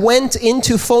I went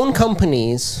into phone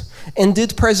companies and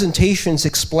did presentations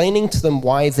explaining to them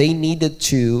why they needed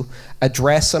to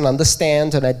address and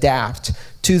understand and adapt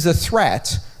to the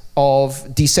threat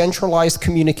of decentralized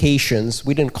communications.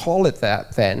 We didn't call it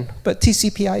that then, but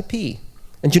TCP/IP.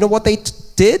 And you know what they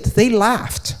did? They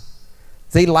laughed.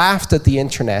 They laughed at the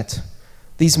internet.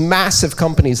 These massive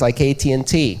companies like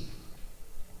AT&T.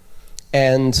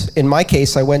 And in my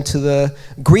case, I went to the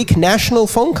Greek national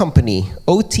phone company,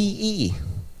 OTE.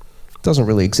 It doesn't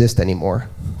really exist anymore,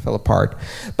 fell apart.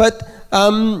 But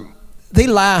they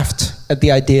laughed at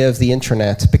the idea of the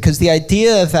internet, because the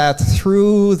idea that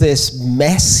through this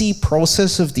messy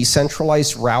process of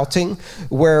decentralized routing,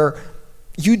 where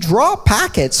you drop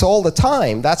packets all the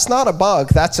time, that's not a bug,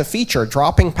 that's a feature.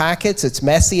 Dropping packets, it's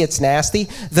messy, it's nasty,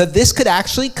 that this could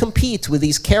actually compete with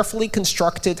these carefully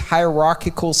constructed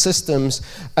hierarchical systems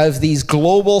of these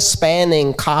global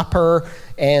spanning copper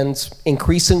and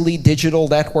increasingly digital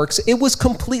networks. It was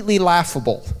completely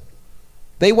laughable.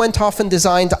 They went off and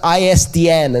designed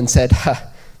ISDN and said,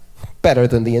 better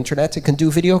than the internet, it can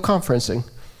do video conferencing.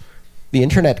 The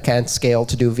internet can't scale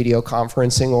to do video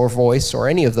conferencing or voice or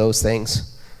any of those things.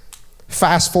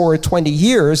 Fast forward 20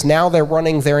 years, now they're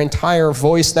running their entire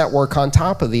voice network on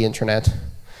top of the internet.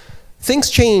 Things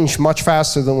change much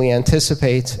faster than we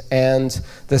anticipate, and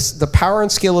the power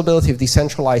and scalability of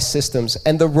decentralized systems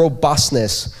and the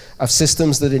robustness of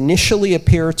systems that initially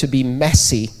appear to be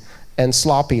messy and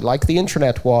sloppy, like the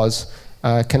internet was,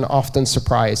 can often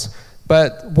surprise.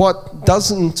 But what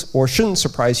doesn't or shouldn't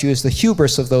surprise you is the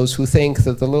hubris of those who think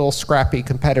that the little scrappy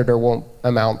competitor won't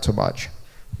amount to much.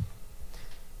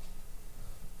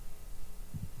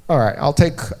 All right, I'll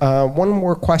take one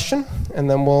more question, and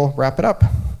then we'll wrap it up.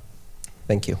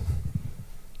 Thank you.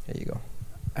 There you go.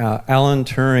 Alan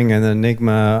Turing and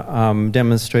Enigma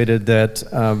demonstrated that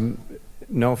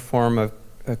no form of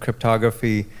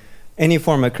cryptography any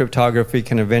form of cryptography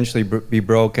can eventually be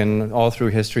broken. All through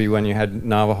history, when you had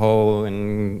Navajo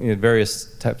and various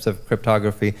types of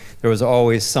cryptography, there was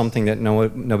always something that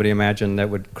nobody imagined that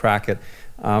would crack it.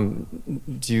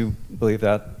 Do you believe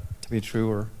that to be true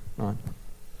or not?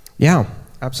 Yeah,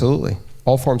 absolutely.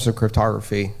 All forms of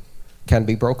cryptography can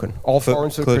be broken. All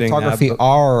forms of cryptography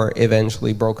are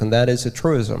eventually broken. That is a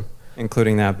truism.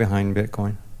 Including that behind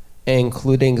Bitcoin?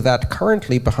 Including that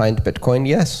currently behind Bitcoin,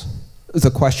 yes. The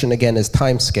question again is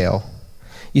time scale.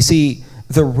 You see,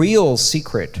 the real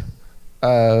secret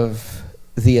of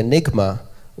the Enigma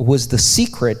was the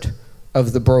secret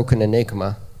of the broken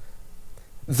Enigma.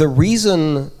 The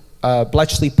reason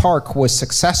Bletchley Park was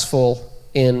successful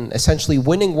in essentially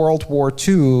winning World War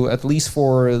II, at least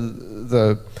for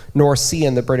the North Sea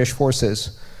and the British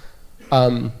forces,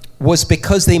 was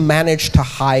because they managed to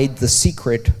hide the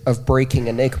secret of breaking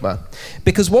Enigma.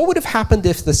 Because what would have happened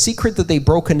if the secret that they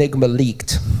broke Enigma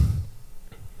leaked?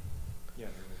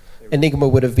 Enigma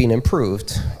would have been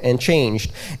improved and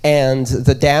changed. And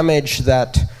the damage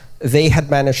that they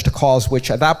had managed to cause, which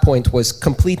at that point was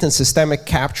complete and systemic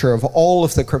capture of all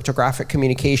of the cryptographic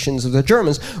communications of the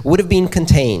Germans, would have been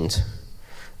contained.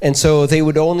 And so they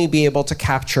would only be able to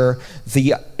capture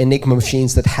the Enigma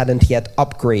machines that hadn't yet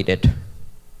upgraded.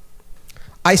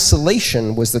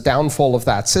 Isolation was the downfall of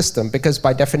that system, because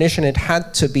by definition it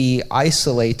had to be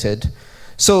isolated.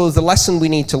 So the lesson we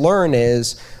need to learn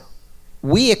is,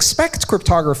 we expect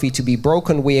cryptography to be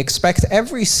broken. We expect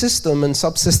every system and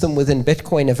subsystem within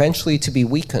Bitcoin eventually to be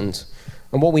weakened.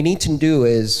 And what we need to do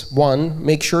is, one,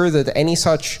 make sure that any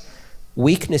such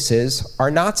weaknesses are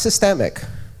not systemic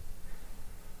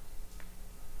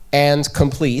and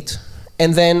complete,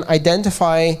 and then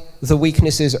identify the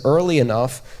weaknesses early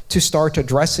enough to start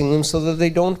addressing them so that they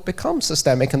don't become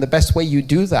systemic. And the best way you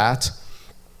do that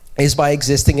is by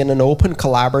existing in an open,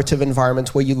 collaborative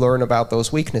environment where you learn about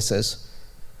those weaknesses.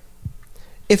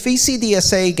 If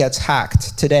ECDSA gets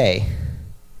hacked today,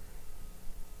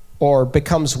 or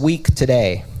becomes weak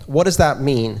today, what does that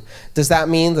mean? Does that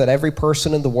mean that every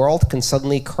person in the world can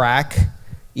suddenly crack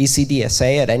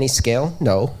ECDSA at any scale?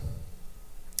 No.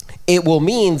 It will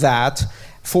mean that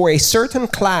for a certain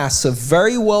class of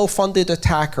very well-funded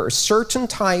attackers, certain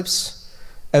types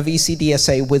of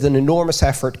ECDSA with an enormous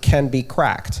effort can be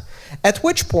cracked. At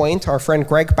which point, our friend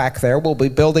Greg back there will be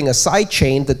building a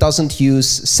sidechain that doesn't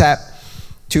use SEP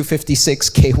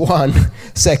 256K1,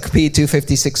 SecP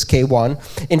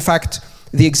 256K1. In fact,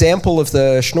 the example of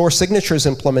the Schnorr signatures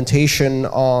implementation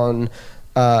on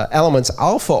Elements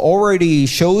Alpha already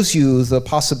shows you the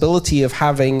possibility of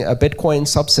having a Bitcoin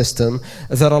subsystem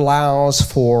that allows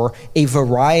for a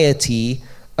variety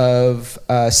of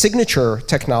signature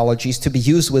technologies to be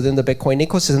used within the Bitcoin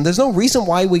ecosystem. There's no reason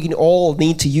why we all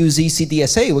need to use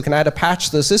ECDSA. We can add a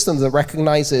patch to the system that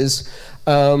recognizes,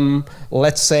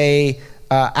 let's say,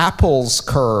 Apple's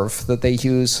curve that they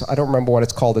use. I don't remember what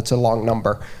it's called. It's a long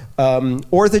number.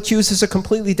 Or that uses a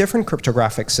completely different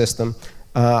cryptographic system.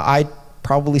 I'd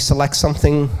probably select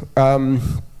something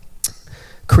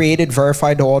created,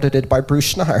 verified, audited by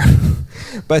Bruce Schneier.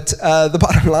 But the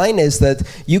bottom line is that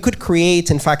you could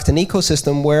create, in fact, an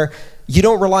ecosystem where you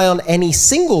don't rely on any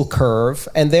single curve,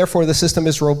 and therefore the system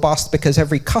is robust because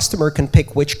every customer can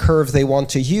pick which curve they want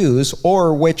to use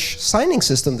or which signing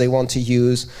system they want to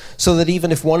use, so that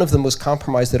even if one of them was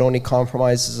compromised, it only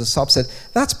compromises a subset.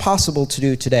 That's possible to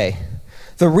do today.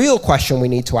 The real question we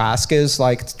need to ask is,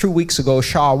 like 2 weeks ago,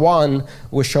 SHA-1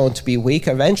 was shown to be weak.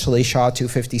 Eventually,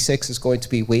 SHA-256 is going to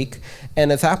be weak.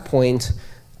 And at that point,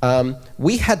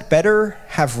 we had better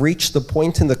have reached the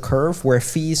point in the curve where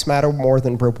fees matter more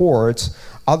than rewards.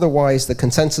 Otherwise, the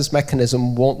consensus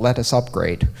mechanism won't let us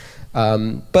upgrade.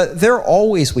 But there are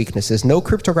always weaknesses. No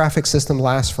cryptographic system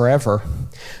lasts forever,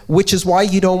 which is why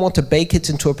you don't want to bake it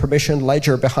into a permissioned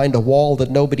ledger behind a wall that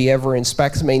nobody ever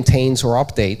inspects, maintains, or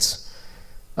updates.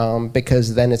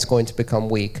 Because then it's going to become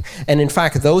weak. And in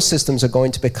fact, those systems are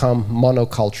going to become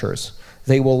monocultures.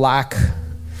 They will lack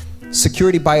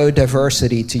security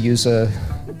biodiversity, to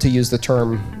use the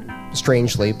term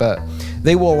strangely, but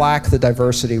they will lack the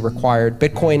diversity required.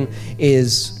 Bitcoin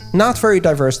is not very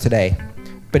diverse today,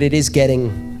 but it is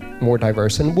getting more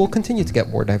diverse and will continue to get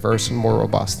more diverse and more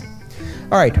robust.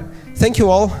 All right, thank you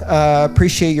all.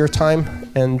 Appreciate your time,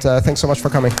 and thanks so much for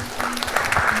coming.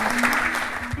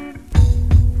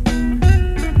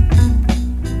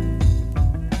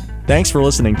 Thanks for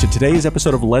listening to today's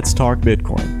episode of Let's Talk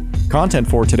Bitcoin. Content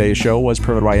for today's show was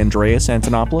provided by Andreas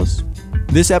Antonopoulos.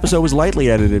 This episode was lightly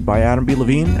edited by Adam B.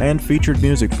 Levine and featured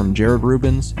music from Jared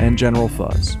Rubens and General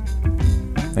Fuzz.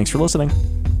 Thanks for listening.